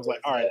this, and I was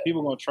like, all right,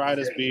 people are going to try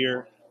this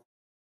beer.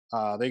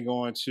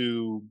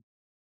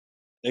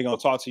 They're gonna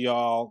talk to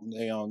y'all.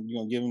 You're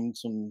gonna give them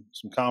some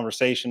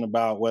conversation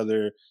about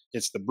whether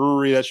it's the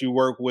brewery that you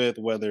work with,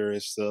 whether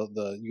it's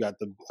you got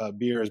the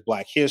beer is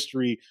Black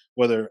history,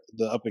 whether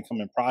the up and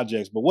coming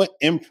projects. But what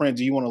imprint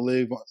do you want to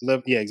live?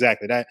 Yeah,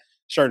 exactly. That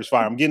shirt is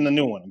fire. I'm getting a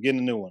new one.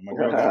 My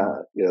girl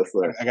got yes,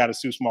 sir. I got a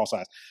too small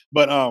size.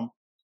 But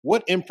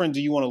what imprint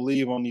do you want to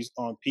leave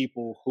on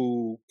people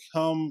who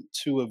come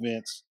to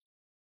events?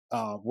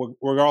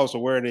 Regardless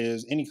of where it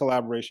is, any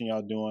collaboration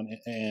y'all doing,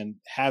 and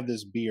have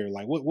this beer,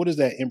 like what is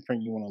that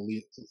imprint you want to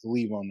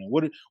leave on them?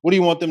 What do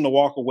you want them to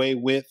walk away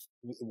with?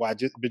 Why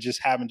just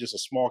having just a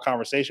small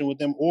conversation with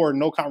them, or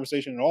no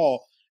conversation at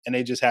all, and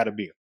they just had a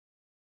beer?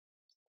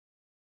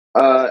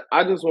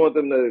 I just want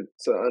them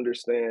to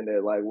understand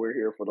that, like, we're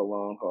here for the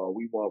long haul.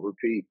 We want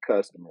repeat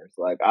customers.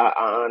 Like I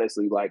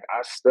honestly, like,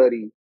 I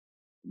study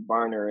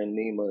Barner and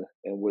Nima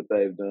and what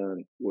they've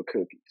done with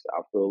cookies.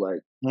 I feel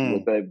like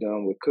what they've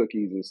done with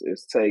cookies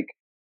is take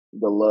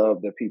the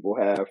love that people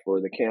have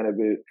for the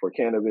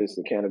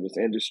cannabis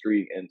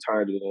industry, and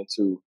turned it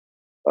into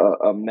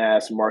a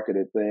mass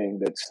marketed thing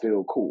that's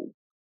still cool.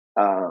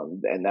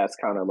 And that's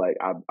kind of like,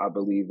 I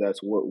believe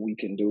that's what we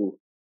can do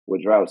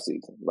with drought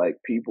season. Like,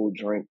 people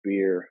drink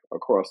beer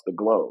across the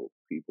globe.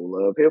 People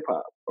love hip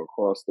hop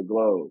across the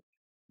globe.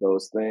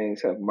 Those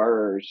things have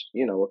merged,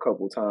 a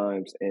couple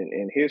times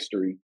in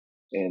history,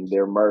 and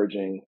they're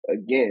merging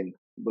again,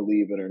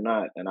 believe it or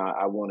not. And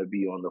I want to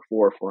be on the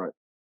forefront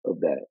of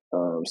that.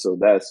 So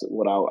that's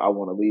what I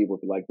want to leave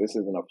with. Like, this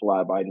isn't a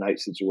fly by night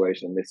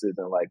situation. This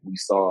isn't like we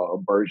saw a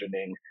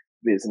burgeoning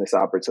business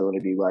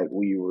opportunity. Like,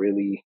 we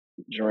really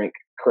drink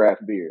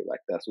craft beer.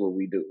 Like, that's what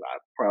we do.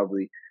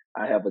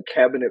 I have a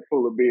cabinet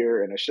full of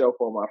beer and a shelf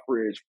on my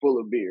fridge full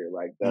of beer.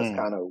 Like, that's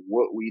kind of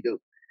what we do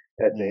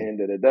at the end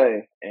of the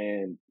day.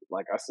 And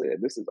like I said,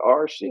 this is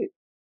our shit.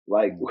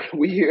 Like,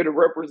 we here to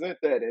represent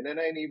that. And it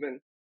ain't even,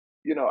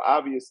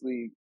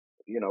 obviously,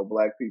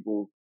 Black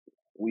people,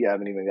 we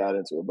haven't even got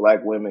into it.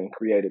 Black women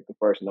created the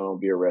first known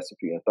beer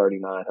recipe in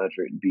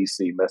 3900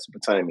 BC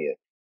Mesopotamia.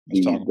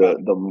 Let's talk about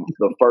it.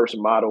 The first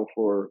model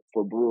for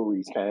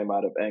breweries came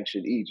out of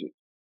ancient Egypt.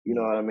 You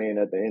know what I mean?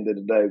 At the end of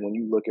the day, when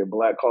you look at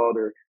Black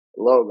Calder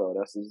logo,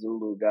 that's the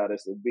Zulu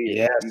goddess of beer.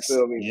 You Yes.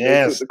 feel me? They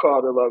Yes. took the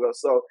Calder logo,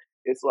 so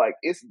it's like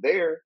it's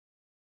there.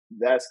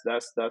 That's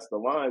the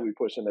line we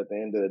pushing at the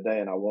end of the day,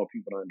 and I want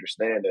people to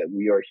understand that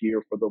we are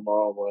here for the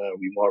long run.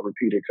 We want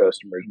repeated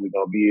customers. We're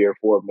gonna be here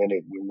for a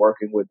minute. We're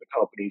working with the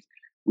companies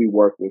we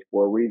work with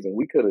for a reason.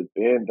 We could have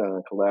been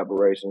done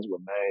collaborations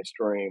with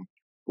mainstream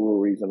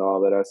breweries and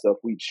all of that stuff.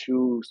 We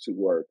choose to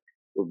work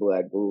with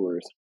Black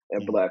brewers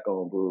and Black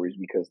owned breweries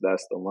because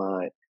that's the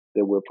line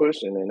that we're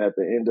pushing. And at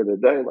the end of the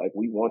day, like,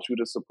 we want you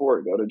to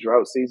support. Go to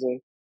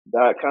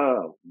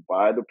DroughSeason.com,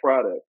 buy the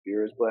product.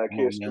 Beer is Black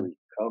history.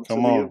 Come to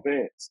the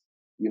events.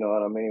 You know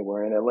what I mean?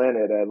 We're in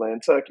Atlanta at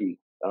Atlantucky,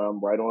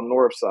 right on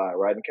North Side,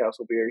 right in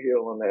Castle Beer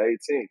Hill on the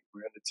 18th.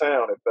 We're in the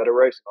town at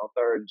Federation on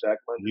 3rd and Jack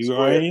London You Square.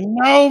 already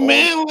know,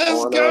 man.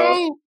 Let's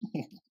go.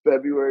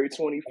 February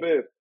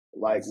 25th.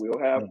 Like, we'll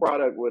have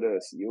product with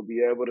us. You'll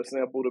be able to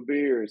sample the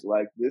beers.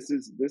 Like, this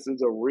is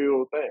a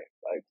real thing.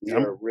 Like, we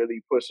are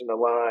really pushing the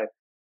line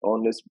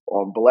on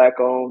Black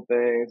owned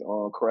things,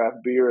 on craft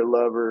beer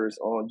lovers,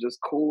 on just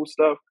cool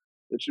stuff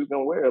that you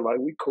can wear. Like,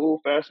 we cool,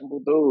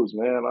 fashionable dudes,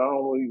 man. I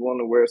don't really want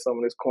to wear some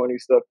of this corny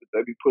stuff that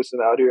they be pushing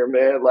out here,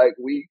 man. Like,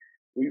 we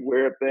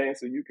wear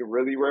things so you can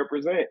really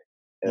represent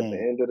at the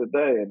end of the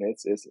day. And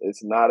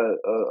it's not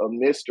a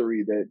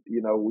mystery that,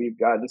 you know, we've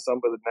gotten some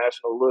of the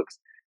national looks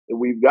that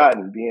we've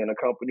gotten. Being a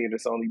company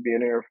that's only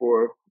been here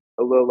for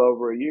a little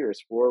over a year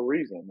is for a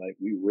reason. Like,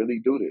 we really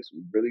do this.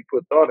 We really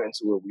put thought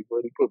into it. We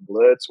really put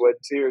blood, sweat,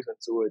 and tears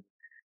into it.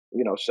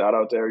 You know, shout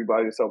out to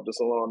everybody that's helped us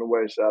along the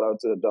way. Shout out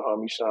to the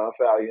homie Sean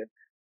Fallion,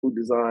 who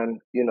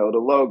designed, you know, the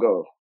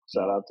logo.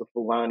 Shout out to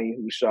Fulani,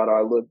 who shot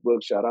our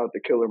lookbook. Shout out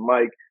to Killer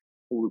Mike,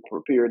 who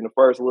prepared in the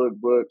first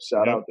lookbook.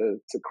 Shout out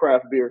to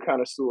Craft Beer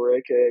Connoisseur,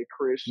 aka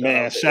Chris.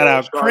 Shout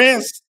out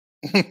Chris.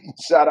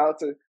 Shout out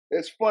to.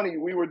 It's funny.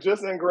 We were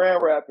just in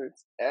Grand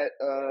Rapids at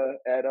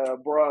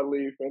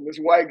Broadleaf, and this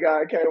white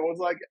guy came and was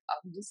like,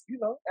 "I'm just, you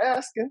know,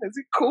 asking, is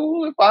it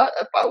cool if I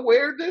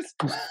wear this?"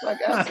 Like,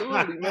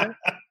 absolutely, man.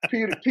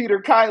 Peter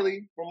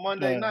Kiley from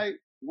Monday Night.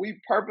 We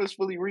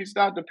purposefully reached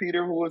out to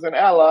Peter, who was an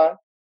ally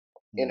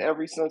in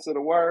every sense of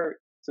the word,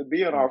 to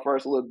be in our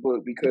first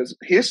lookbook, because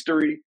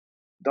history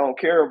don't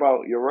care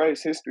about your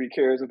race. History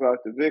cares about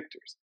the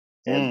victors.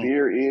 And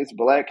beer is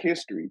Black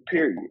history,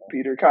 period.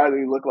 Peter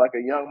Kiley looked like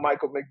a young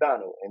Michael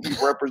McDonald, and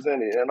he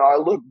represented in our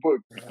lookbook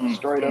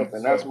straight up,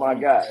 and that's my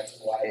guy.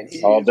 And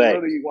he's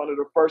really one of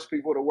the first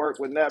people to work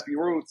with Nappy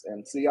Roots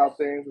and see how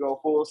things go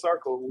full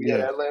circle. We had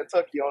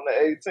Atlantucky on the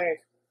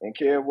 18th, and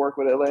Kev worked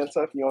with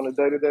Atlantucky on a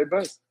day-to-day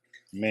basis.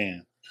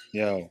 Man,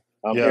 yo.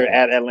 I'm here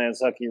at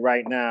Atlantucky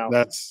right now.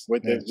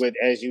 With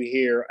as you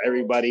hear,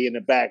 everybody in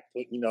the back,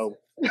 you know,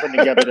 putting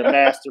together the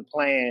master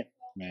plan,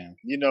 man,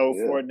 you know,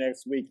 for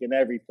next week and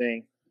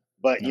everything.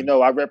 But you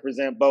know, I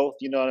represent both.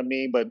 You know what I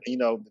mean. But you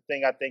know, the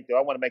thing I think that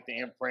I want to make the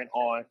imprint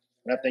on,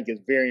 and I think is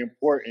very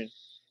important,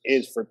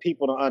 is for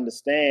people to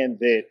understand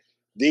that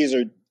this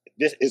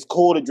is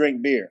cool to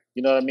drink beer.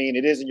 You know what I mean?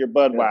 It isn't your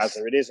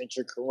Budweiser. It isn't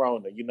your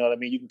Corona. You know what I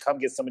mean? You can come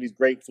get some of these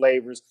great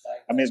flavors.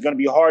 I mean, it's going to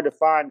be hard to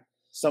find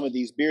some of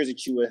these beers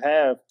that you would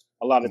have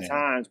a lot of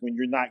times when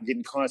you're not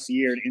getting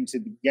concierge into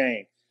the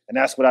game. And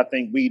that's what I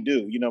think we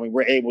do. You know, I mean,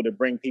 we're able to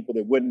bring people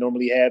that wouldn't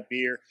normally have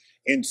beer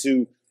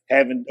into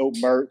having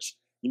merch,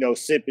 you know,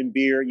 sipping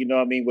beer, you know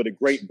what I mean, with a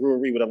great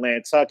brewery with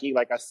Atlantucky.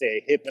 Like I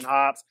said, hip and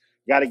hops.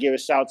 Got to give a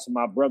shout to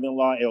my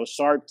brother-in-law, El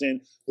Sharpton,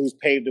 who's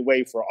paved the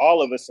way for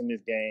all of us in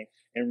this game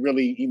and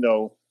really, you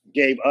know,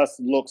 gave us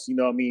looks, you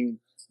know what I mean,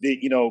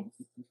 you know,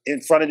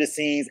 in front of the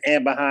scenes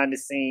and behind the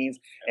scenes,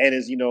 and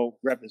is, you know,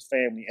 rep his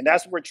family. And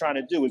that's what we're trying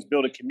to do, is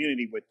build a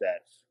community with that.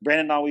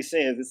 Brandon always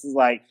says this is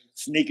like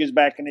sneakers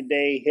back in the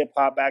day, hip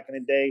hop back in the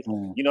day.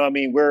 You know what I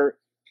mean? We're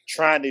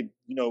trying to,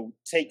 you know,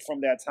 take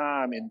from that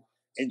time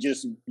and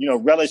just, you know,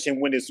 relish in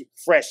when it's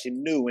fresh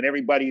and new and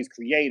everybody is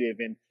creative.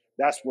 And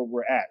that's where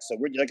we're at. So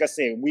we're, like I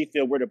said, we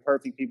feel we're the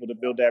perfect people to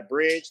build that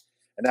bridge.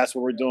 And that's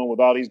what we're doing with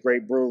all these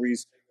great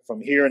breweries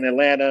from here in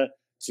Atlanta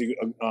to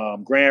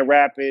Grand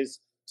Rapids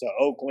to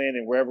Oakland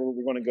and wherever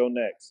we're going to go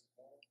next.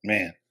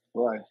 Man.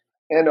 Right.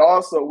 And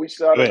also we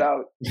shouted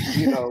out,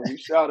 you know, we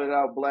shouted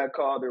out Black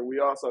Calder. We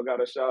also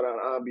got a shout out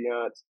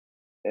Ambiance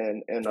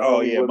and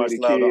Willie the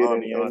Kid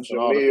and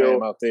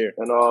Jamil out there.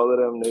 And all of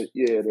them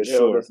that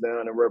held us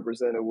down and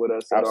represented with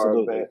us at our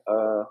event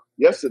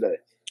yesterday.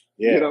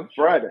 Yeah. You know,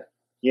 Friday.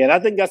 Yeah, and I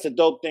think that's a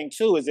dope thing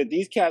too, is that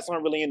these cats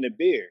aren't really into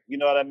beer. You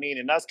know what I mean?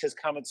 And us kids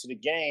coming to the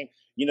game,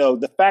 you know,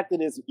 the fact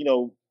that it's, you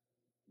know,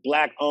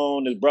 Black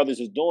owned, his brothers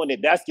is doing it,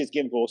 that's just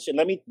giving people shit.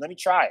 Let me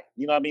try it.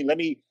 You know what I mean? Let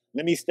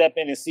me step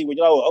in and see what,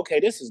 okay,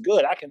 this is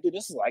good. I can do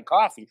this. Is like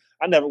coffee.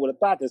 I never would have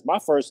thought this. My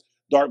first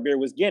dark beer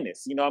was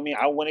Guinness. You know what I mean?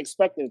 I wouldn't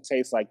expect it to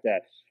taste like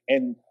that.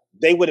 And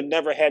they would have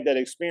never had that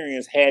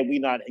experience had we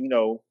not, you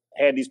know,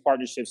 had these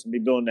partnerships and be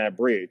building that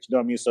bridge. You know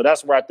what I mean? So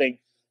that's where I think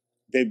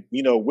that,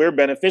 you know, we're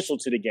beneficial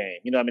to the game.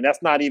 You know what I mean?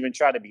 That's not even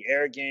trying to be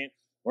arrogant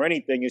or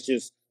anything. It's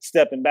just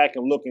stepping back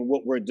and looking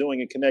what we're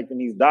doing and connecting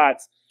these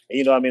dots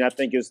You know, I mean, I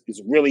think it's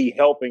really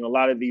helping a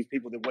lot of these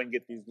people that wouldn't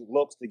get these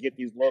looks to get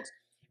these looks,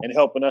 and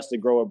helping us to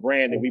grow a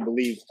brand that we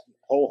believe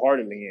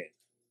wholeheartedly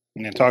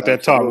in. And talk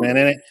that talk, man.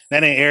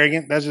 That ain't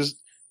arrogant. That's just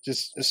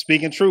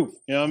speaking truth.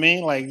 You know what I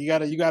mean? Like you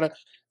gotta.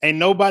 Ain't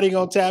nobody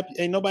gonna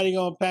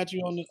pat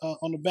you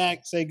on the back,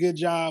 say good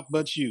job,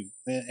 but you.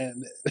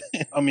 And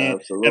I mean,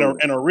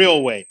 in a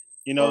real way.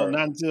 You know,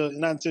 not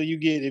until you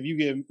get, if you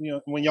get, you know,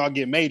 when y'all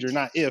get major,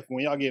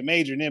 when y'all get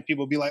major, then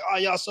people be like, oh,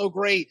 y'all so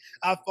great.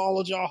 I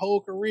followed y'all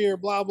whole career,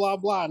 blah, blah,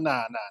 blah.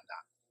 Nah.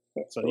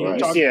 So you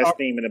see that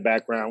steam in the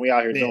background. We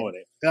out here doing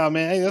it. Yeah,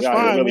 man. Hey, that's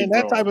fine, really man.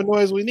 That type of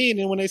noise we need.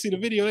 And when they see the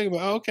video, they go,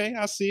 oh, okay,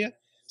 I see it.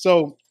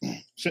 So,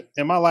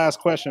 and my last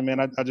question,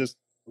 man, I just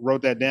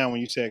wrote that down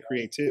when you said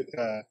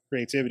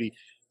creativity.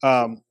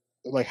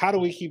 Like, how do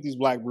we keep these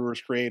black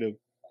brewers creative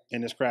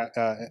in this craft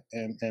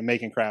and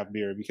making craft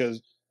beer? Because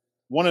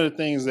one of the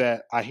things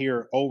that I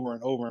hear over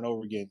and over and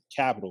over again,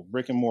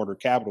 brick and mortar,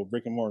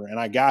 and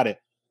I got it.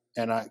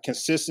 And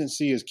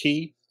consistency is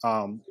key.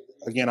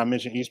 Again, I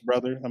mentioned East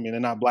Brother. I mean,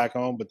 they're not black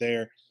owned, but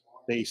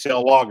they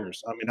sell lagers.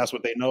 I mean, that's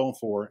what they're known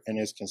for, and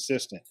it's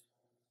consistent.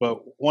 But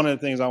one of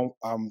the things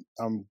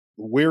I'm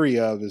weary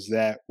of is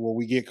that where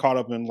we get caught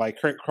up in, like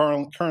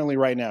currently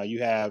right now,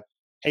 you have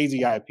hazy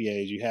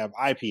IPAs, you have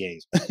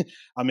IPAs.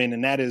 I mean,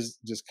 and that is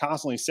just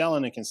constantly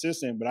selling and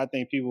consistent. But I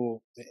think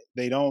people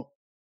they don't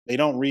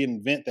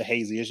reinvent the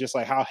hazy. It's just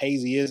like, how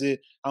hazy is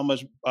it? How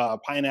much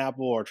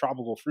pineapple or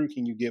tropical fruit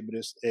can you get? But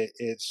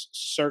it's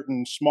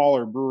certain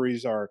smaller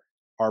breweries are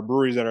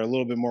breweries that are a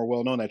little bit more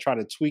well known that try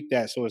to tweak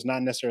that so it's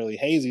not necessarily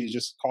hazy. It's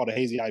just called a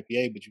hazy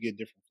IPA, but you get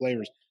different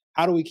flavors.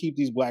 How do we keep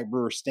these black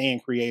brewers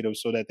staying creative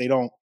so that they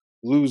don't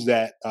lose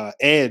that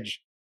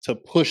edge to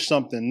push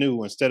something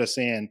new, instead of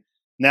saying,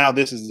 now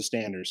this is the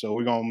standard, so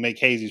we're gonna make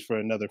hazies for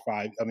another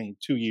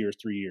 2 years,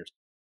 3 years?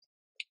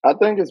 I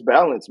think it's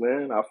balance,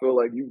 man. I feel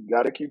like you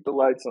got to keep the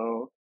lights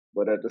on,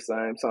 but at the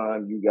same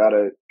time, you got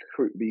to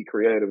be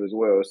creative as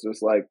well. It's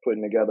just like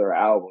putting together an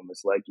album.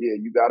 It's like, yeah,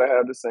 you got to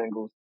have the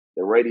singles.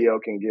 The radio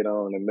can get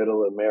on, the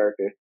middle of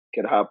America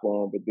can hop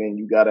on, but then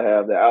you got to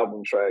have the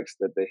album tracks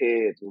that the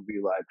heads will be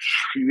like,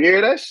 you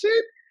hear that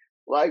shit?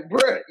 Like,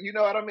 bruh, you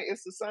know what I mean?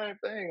 It's the same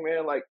thing,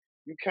 man. Like,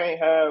 you can't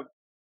have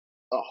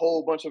a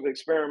whole bunch of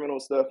experimental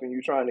stuff and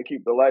you trying to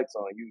keep the lights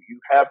on. You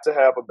have to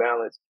have a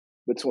balance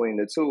between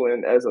the two.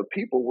 And as a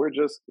people,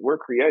 we're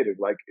creative.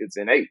 Like, it's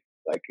innate.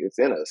 Like, it's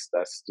in us.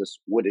 That's just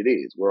what it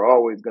is. We're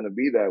always going to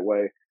be that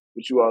way.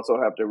 But you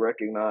also have to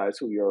recognize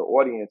who your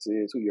audience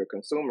is, who your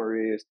consumer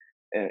is,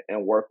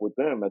 and work with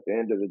them. At the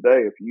end of the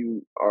day, if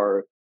you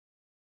are,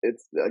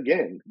 it's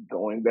again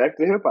going back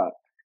to hip hop.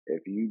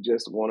 If you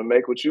just want to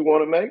make what you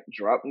want to make,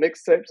 drop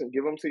mixtapes and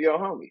give them to your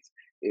homies.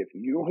 If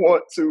you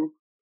want to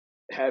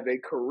have a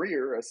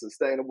career, a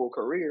sustainable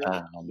career,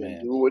 then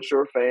do what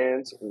your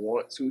fans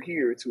want to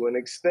hear to an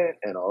extent,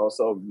 and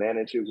also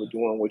manage it with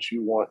doing what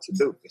you want to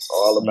do. It's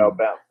all about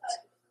balance,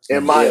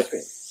 in my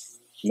opinion.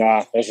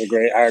 Nah,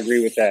 I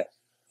agree with that.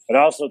 But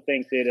I also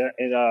think that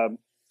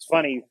it's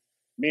funny,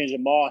 me and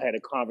Jamal had a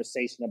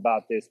conversation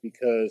about this,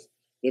 because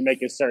they're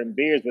making certain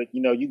beers, but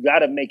you got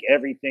to make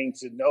everything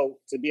to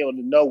be able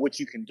to know what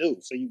you can do.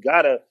 So you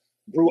got to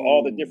brew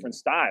all the different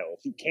styles.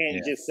 You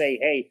can't just say,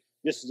 hey,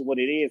 this is what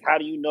it is. How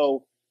do you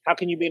know? How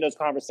can you be in those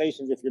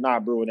conversations if you're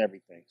not brewing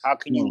everything? How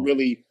can you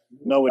really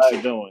know what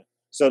you're doing?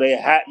 So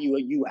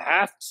you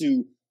have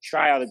to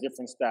try out the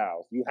different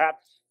styles.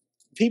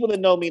 People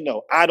that know me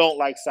know I don't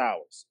like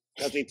sours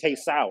because they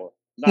taste sour.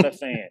 Not a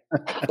fan.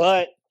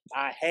 But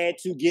I had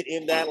to get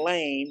in that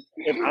lane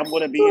if I'm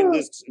going to be in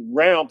this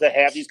realm to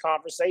have these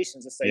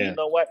conversations and say, you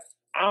know what?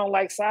 I don't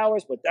like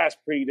sours, but that's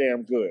pretty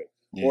damn good.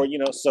 Yeah.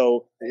 Or,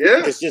 so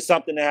it's just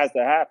something that has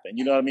to happen.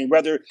 You know what I mean?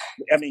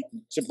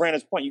 To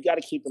Brandon's point, you got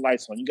to keep the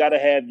lights on. You got to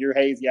have your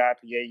hazy IPA.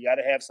 You got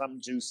to have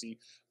something juicy.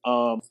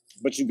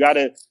 But you got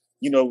to,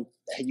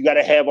 you got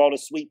to have all the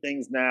sweet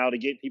things now to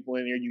get people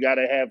in here. You got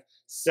to have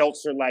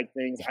seltzer-like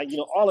things.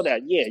 All of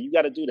that. Yeah, you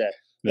got to do that.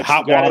 The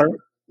hot water.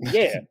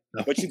 Yeah,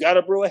 but you got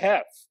to brew a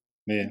hef.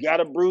 Yeah. You got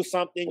to brew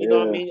something, you know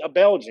what I mean? A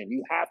Belgian.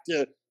 You have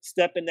to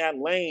step in that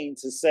lane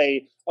to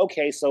say,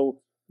 okay, so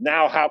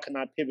now how can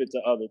I pivot to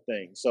other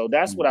things? So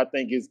that's what I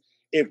think is,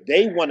 if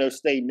they want to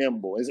stay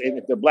nimble,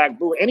 if the black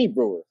brewer, any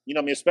brewer,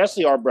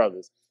 especially our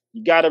brothers,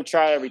 you got to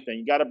try everything.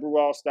 You got to brew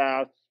all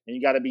styles, and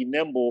you got to be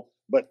nimble,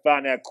 but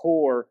find that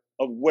core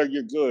of where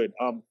you're good.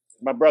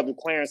 My brother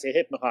Clarence at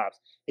Hypno Hops,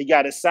 he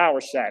got his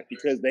sour shack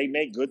because they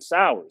make good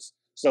sours.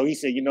 So he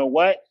said, you know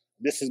what?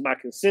 This is my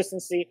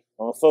consistency.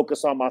 I'm going to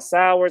focus on my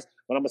sours,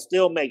 but I'm going to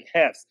still make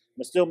hefts. I'm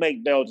going to still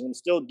make Belgians. I'm going to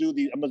still do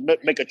these. I'm going to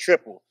make a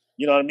triple.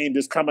 You know what I mean?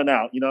 This coming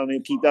out. You know what I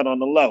mean? Keep that on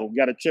the low. We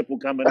got a triple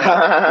coming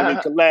out.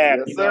 We collab.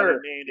 Yes, you sir. know what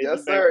I mean?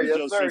 Yes, sir.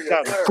 Yes, sir.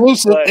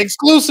 Yes, sir.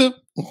 Exclusive.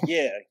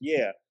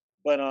 Yeah.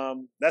 But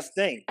that's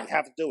the thing. You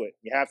have to do it.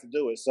 You have to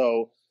do it.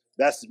 So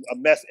that's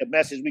a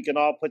message we can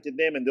all put to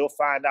them, and they'll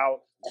find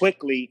out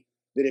quickly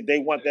that if they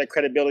want that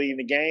credibility in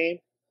the game,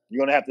 you're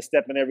going to have to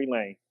step in every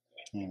lane.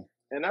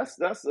 And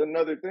that's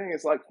another thing.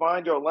 It's like,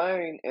 find your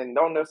lane and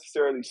don't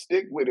necessarily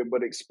stick with it,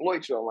 but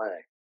exploit your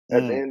lane.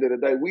 At the end of the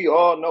day, we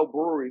all know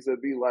breweries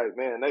that be like,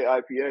 man, they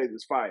IPAs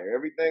is fire.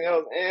 Everything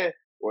else,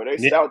 or they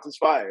stouts is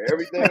fire.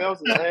 Everything else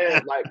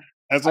is Like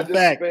That's I a just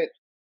fact.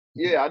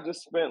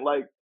 spent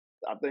like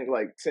I think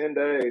like 10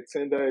 days,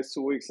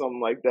 2 weeks, something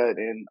like that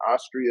in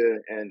Austria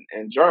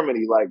and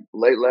Germany, like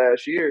late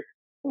last year. It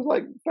was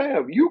like,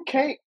 fam, you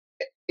can't.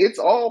 It's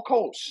all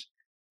Kolsch.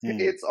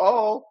 It's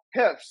all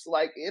Hefs.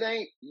 Like it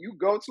ain't. You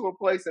go to a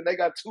place and they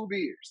got 2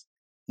 beers,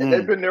 and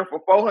they've been there for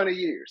 400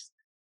 years,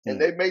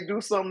 and they may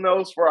do something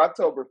else for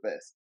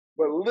Oktoberfest.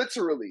 But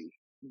literally,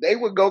 they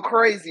would go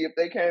crazy if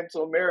they came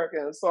to America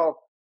and saw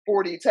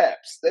 40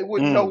 taps. They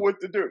wouldn't know what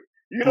to do.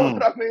 You know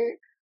what I mean?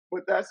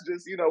 But that's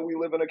just, we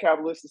live in a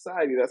capitalist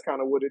society. That's kind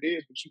of what it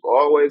is. But you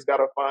always got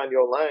to find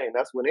your lane.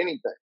 That's with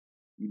anything.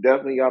 You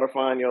definitely got to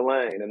find your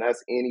lane, and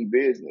that's any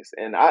business.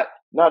 And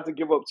not to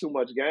give up too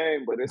much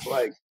game, but it's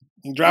like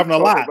you're driving a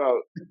lot.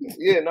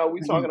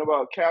 We talking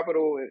about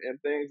capital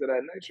and things of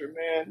that nature,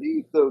 man.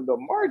 The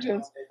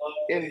margins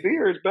in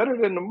beer is better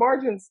than the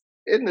margins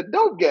in the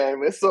dope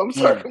game in some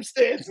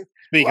circumstances.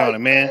 Speak on it,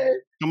 man.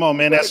 Come on,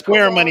 man. That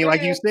square money,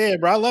 like you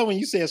said, bro. I love when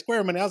you said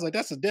square money. I was like,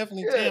 that's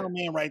definitely town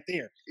man right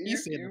there. He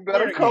said, you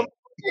better come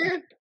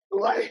in.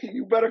 Like,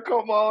 you better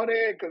come on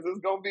in, because it's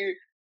gonna be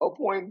a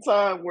point in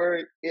time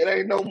where it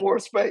ain't no more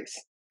space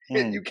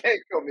and you can't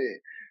come in.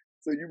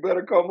 So you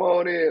better come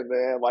on in,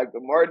 man. Like, the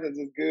margins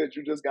is good.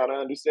 You just gotta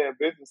understand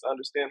business,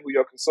 understand who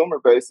your consumer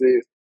base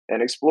is,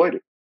 and exploit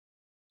it.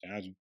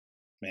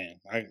 Man,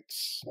 I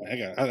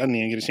didn't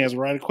even get a chance to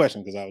write a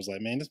question because I was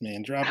like, man, this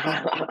man dropped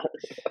it.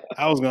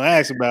 I was gonna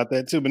ask about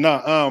that too, but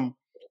no, man,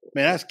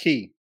 that's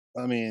key.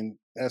 I mean,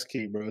 that's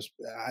key, bro.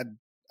 I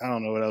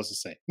don't know what else to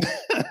say.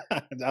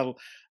 I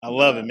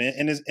love it, man.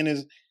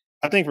 And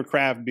I think for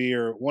craft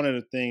beer, one of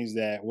the things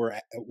that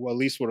at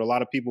least with a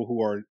lot of people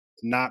who are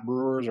not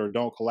brewers or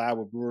don't collab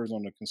with brewers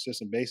on a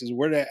consistent basis,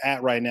 where they're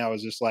at right now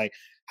is just like,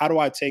 how do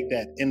I take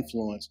that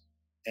influence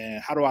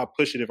and how do I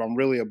push it if I'm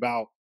really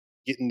about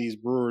getting these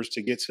brewers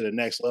to get to the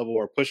next level,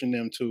 or pushing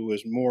them to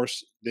is more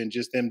than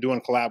just them doing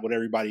collab with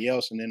everybody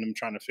else and then them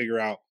trying to figure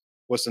out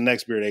what's the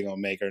next beer they're going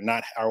to make or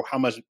not, or how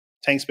much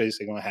tank space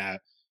they're going to have.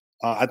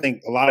 I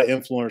think a lot of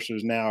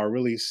influencers now are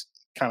really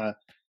kind of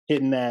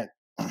hitting that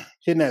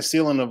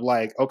ceiling of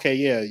like, okay,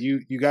 yeah,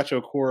 you got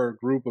your core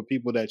group of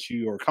people that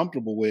you are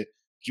comfortable with,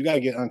 but you got to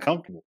get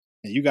uncomfortable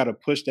and you got to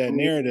push that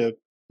narrative.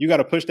 You got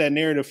to push that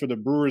narrative for the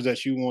brewers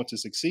that you want to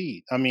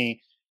succeed. I mean,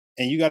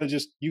 and you got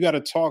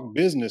to talk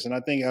business. And I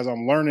think as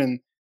I'm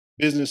learning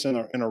business in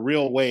a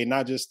real way,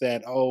 not just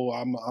that, oh,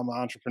 I'm an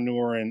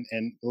entrepreneur and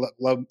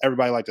love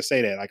everybody like to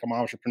say that, like I'm an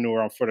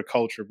entrepreneur, I'm for the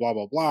culture, blah,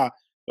 blah, blah.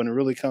 When it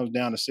really comes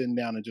down to sitting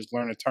down and just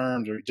learning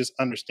terms or just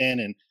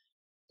understanding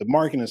the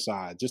marketing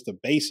side, just the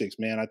basics,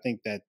 man. I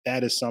think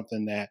that is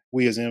something that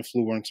we as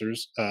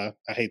influencers, I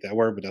hate that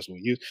word, but that's what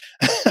we use,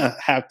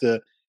 have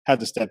to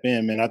step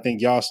in, man. I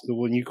think y'all,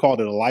 when you called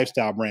it a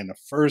lifestyle brand, the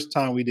first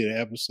time we did an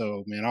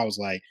episode, man, I was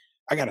like,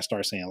 I got to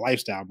start saying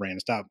lifestyle brand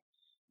and stop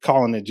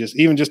calling it just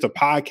a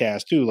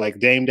podcast too. Like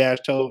Dame Dash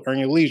told Earn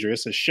Your Leisure,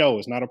 it's a show.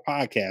 It's not a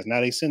podcast. Now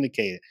they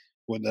syndicate it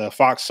with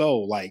Fox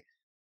Soul. Like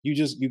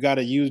you got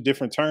to use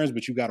different terms,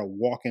 but you got to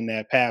walk in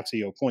that path to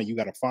your point. You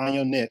got to find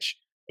your niche,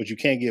 but you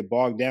can't get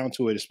bogged down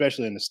to it,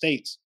 especially in the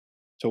States,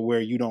 to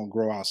where you don't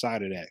grow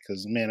outside of that.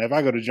 Because man, if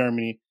I go to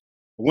Germany,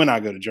 when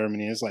I go to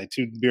Germany, it's like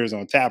 2 beers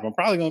on tap. I'm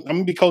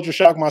gonna be culture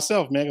shocked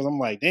myself, man, because I'm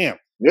like, damn,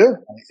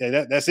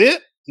 that's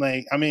it.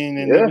 Like, I mean,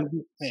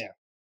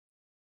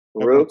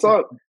 real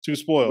talk. Too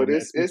spoiled, but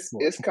it's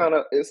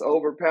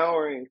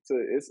overpowering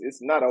it's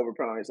not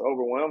overpowering. It's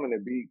overwhelming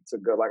to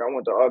go. Like, I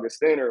went to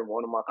Augustiner.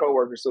 One of my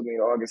coworkers took me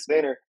to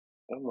Augustiner.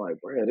 I'm like,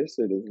 bro, this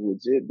shit is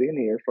legit been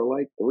here for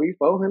like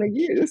 300-400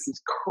 years. This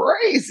is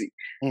crazy.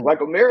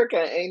 Like,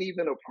 America ain't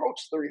even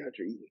approached 300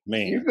 years.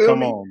 Man,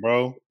 come on,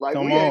 bro. Like,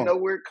 we ain't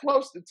nowhere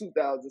close to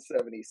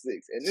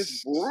 2076, and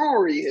this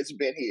brewery has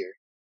been here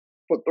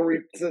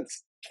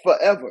since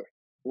forever.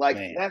 Like,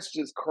 man, that's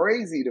just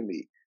crazy to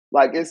me.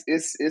 Like,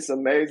 it's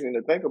amazing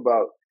to think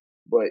about,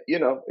 but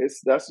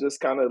that's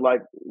just kind of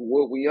like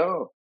what we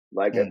own.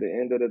 Like, at the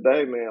end of the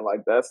day, man,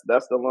 like that's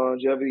the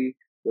longevity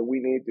that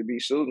we need to be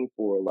shooting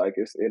for. Like,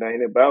 it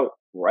ain't about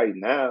right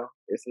now.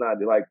 It's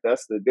not like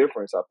that's the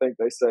difference. I think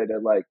they say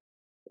that, like,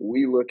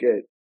 we look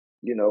at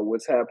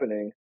what's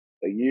happening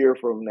a year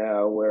from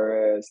now,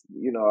 whereas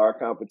our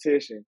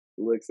competition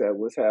looks at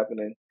what's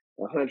happening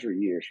 100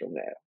 years from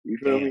now. You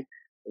feel me?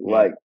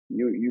 Like,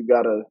 you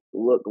gotta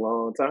look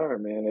long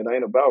term, man. It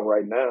ain't about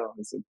right now.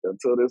 It's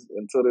until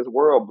this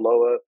world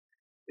blow up.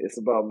 It's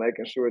about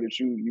making sure that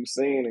you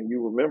seen and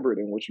you remembered,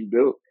 and what you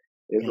built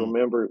is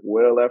remembered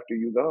well after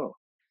you gone.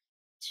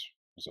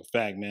 It's a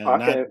fact, man.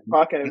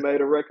 Pac ain't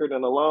made a record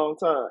in a long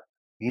time.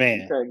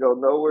 Man, you can't go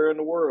nowhere in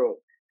the world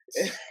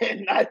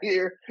and not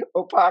hear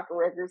a Pac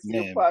record, see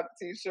a Pac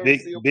t-shirt,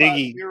 see a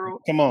Biggie, Pac mural.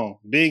 Come on,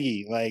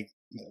 Biggie, like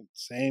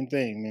same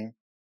thing, man.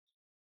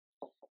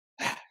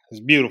 It's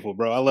beautiful,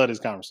 bro. I love this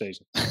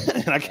conversation.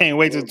 And I can't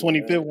wait till the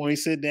 25th when we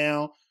sit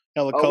down.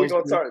 We gonna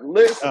talk.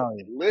 Listen.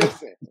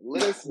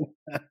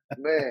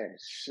 Man,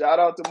 shout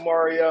out to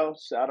Mario.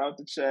 Shout out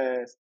to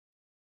Chaz.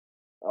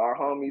 our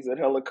homies at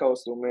Hella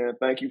Coastal, man.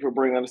 Thank you for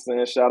bringing us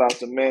in. Shout out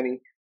to Manny,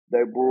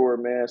 that brewer,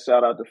 man.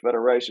 Shout out to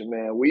Federation,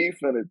 man. We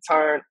finna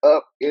turn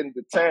up in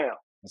the town.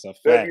 That's a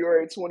fact.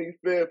 February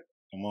 25th.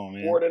 Come on,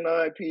 man. 4 to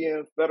 9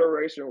 p.m.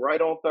 Federation,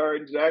 right on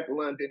 3rd, Jack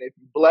London. If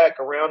you black,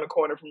 around the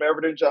corner from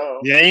Everton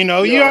Jones. Yeah, you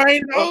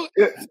already know.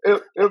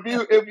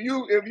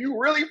 If you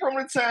really from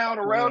the town,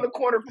 around the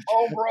corner from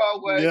Old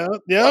Broadway.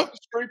 Yep.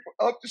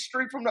 Up the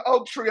street from the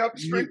Oak Tree, up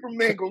the street from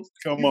Mingles.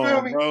 Come you feel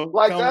on, me? bro.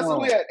 Like that's what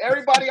we had.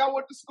 Everybody I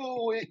went to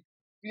school with,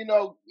 in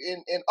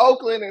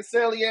Oakland and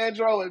San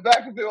Leandro and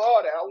Vacaville,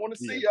 all that. I want to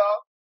see y'all.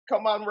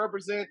 Come out and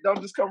represent.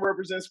 Don't just come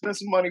represent. Spend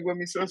some money with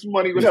me. Spend some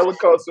money with Hella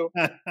Coastal.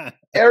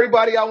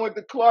 Everybody I went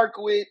to Clark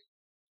with.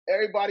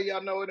 Everybody I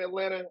know in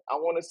Atlanta. I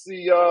want to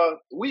see.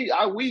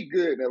 We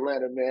good in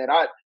Atlanta, man.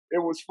 It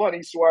was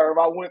funny, Swerve.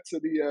 I went.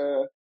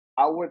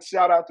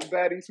 Shout out to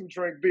baddies who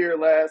drink beer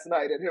last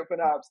night at Hip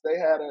and Hops. They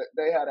had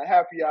a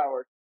happy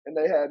hour and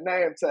they had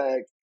name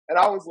tags. And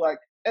I was like,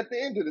 at the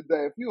end of the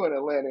day, if you in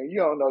Atlanta and you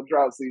don't know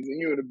drought season,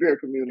 you in the beer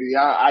community,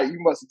 you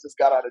must have just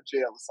got out of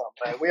jail or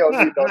something, man. We don't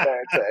need no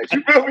name tags.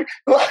 You feel me?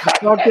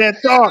 Talk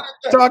that talk.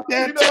 Talk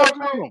that talk.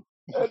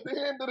 At the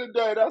end of the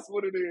day, that's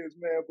what it is,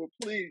 man. But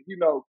please,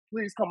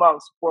 please come out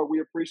and support. We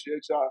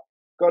appreciate y'all.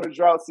 Go to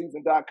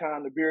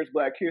droughtseason.com. The Beer's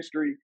Black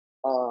History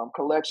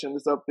collection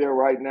is up there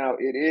right now.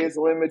 It is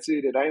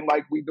limited. It ain't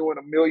like we doing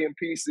a million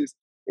pieces.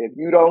 If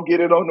you don't get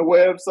it on the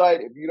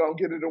website, if you don't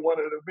get it at one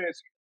of the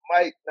events,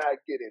 might not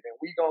get it, and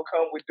we gonna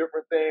come with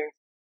different things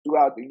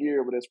throughout the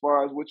year. But as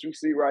far as what you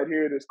see right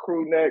here, this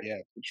crew neck,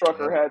 the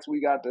trucker hats,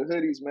 we got the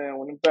hoodies, man.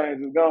 When them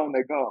things are gone,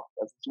 they're gone.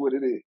 That's what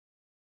it is.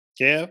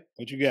 Kev,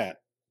 what you got?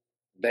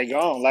 They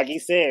gone. Like he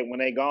said, when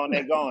they gone,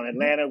 they gone.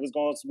 Atlanta we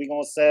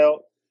gonna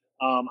sell.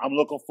 I'm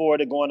looking forward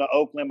to going to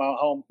Oakland, my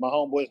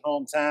homeboy's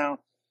hometown.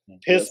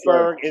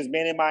 Pittsburgh has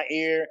been in my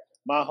ear,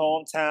 my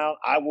hometown.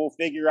 I will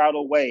figure out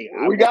a way.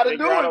 We got to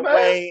do it, man.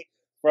 Way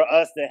for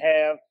us to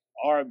have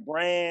our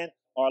brand,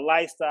 our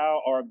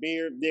lifestyle, our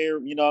beer there.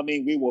 You know what I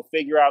mean? We will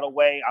figure out a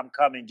way. I'm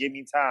coming. Give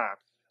me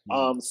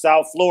time.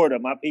 South Florida,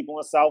 my people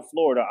in South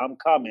Florida, I'm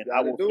coming.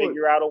 I will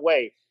figure out a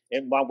way.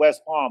 In my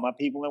West Palm, my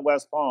people in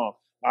West Palm,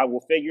 I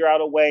will figure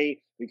out a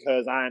way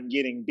because I'm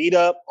getting beat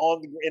up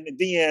in the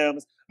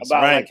DMs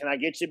about like, can I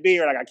get your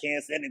beer? Like, I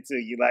can't send it to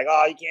you. Like,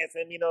 oh, you can't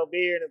send me no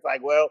beer. And it's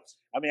like, well,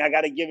 I mean, I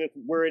got to give it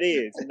where it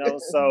is,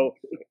 So,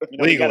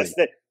 we got to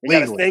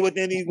stay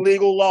within these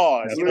legal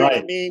laws. That's you know right.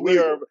 what I mean? We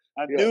are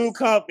a new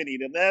company.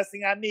 The last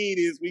thing I need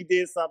is we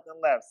did something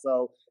left.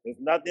 So there's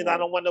nothing. I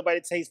don't want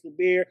nobody to taste the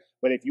beer.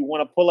 But if you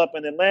want to pull up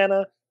in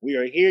Atlanta, we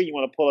are here. You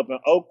want to pull up in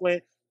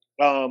Oakland.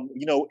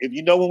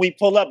 If when we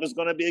pull up, it's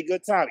going to be a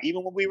good time.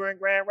 Even when we were in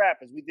Grand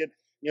Rapids, we did,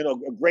 a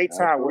great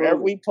time. Absolutely.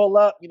 Wherever we pull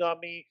up,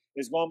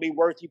 it's going to be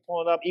worth you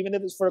pulling up, even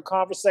if it's for a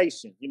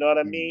conversation. You know what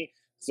I mean?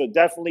 So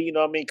definitely,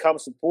 come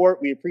support.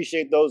 We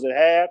appreciate those that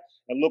have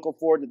and looking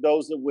forward to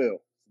those that will.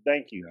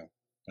 Thank you. Yeah,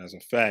 that's a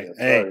fact.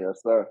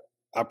 Yes, sir.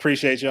 I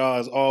appreciate y'all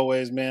as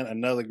always, man.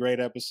 Another great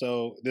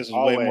episode. This is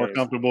way more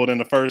comfortable than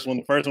the first one.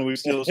 The first one we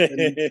still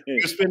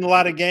spending a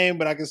lot of game,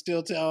 but I can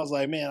still tell. I was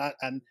like, man,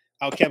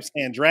 I kept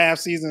saying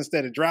draft season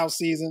instead of drought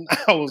season.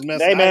 I was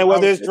messing. Hey man,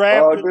 whether it's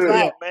draft or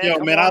drought, man. Yo,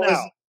 man, I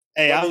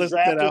listened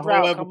to that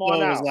whole episode.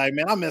 Was like,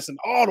 man, I'm messing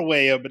all the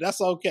way up, but that's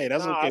okay.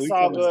 That's okay. It's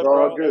all good,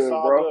 bro. It's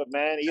all good,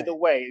 man. Either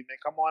way, man,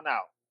 come on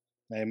out.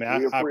 Hey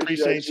man, I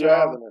appreciate y'all.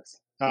 Having us.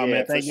 Oh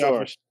man, thank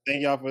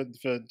y'all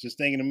for just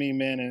thinking of me,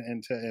 man,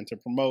 and to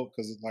promote,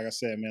 because like I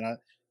said, man, I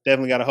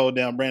definitely got to hold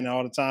down Branden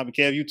all the time. But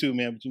Kev, you too,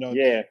 man.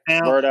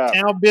 But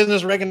town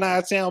business,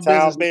 recognized town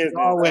business.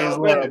 Always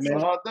love,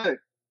 man.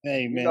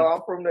 Hey man,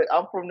 I'm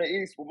from the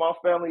East, but my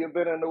family have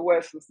been in the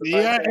West since the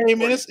hey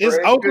man, it's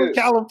Oakland,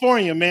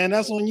 California, man.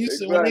 That's when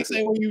when they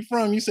say where you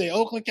from, you say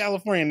Oakland,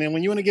 California. And then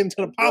when you want to get into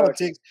the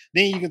politics,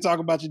 then you can talk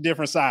about your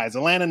different sides.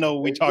 Atlanta know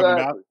what we talking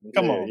about.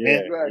 Come on,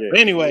 man.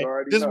 But anyway,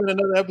 this has been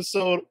another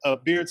episode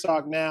of Beer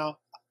Talk Now.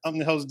 I'm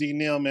the host, D.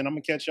 Neal, man. I'm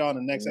gonna catch y'all in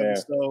the next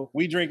episode.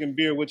 We drinking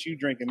beer. What you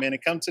drinking, man?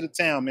 And come to the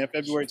town, man.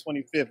 February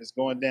 25th. It's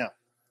going down.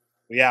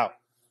 We out.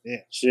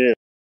 Yeah. Cheers.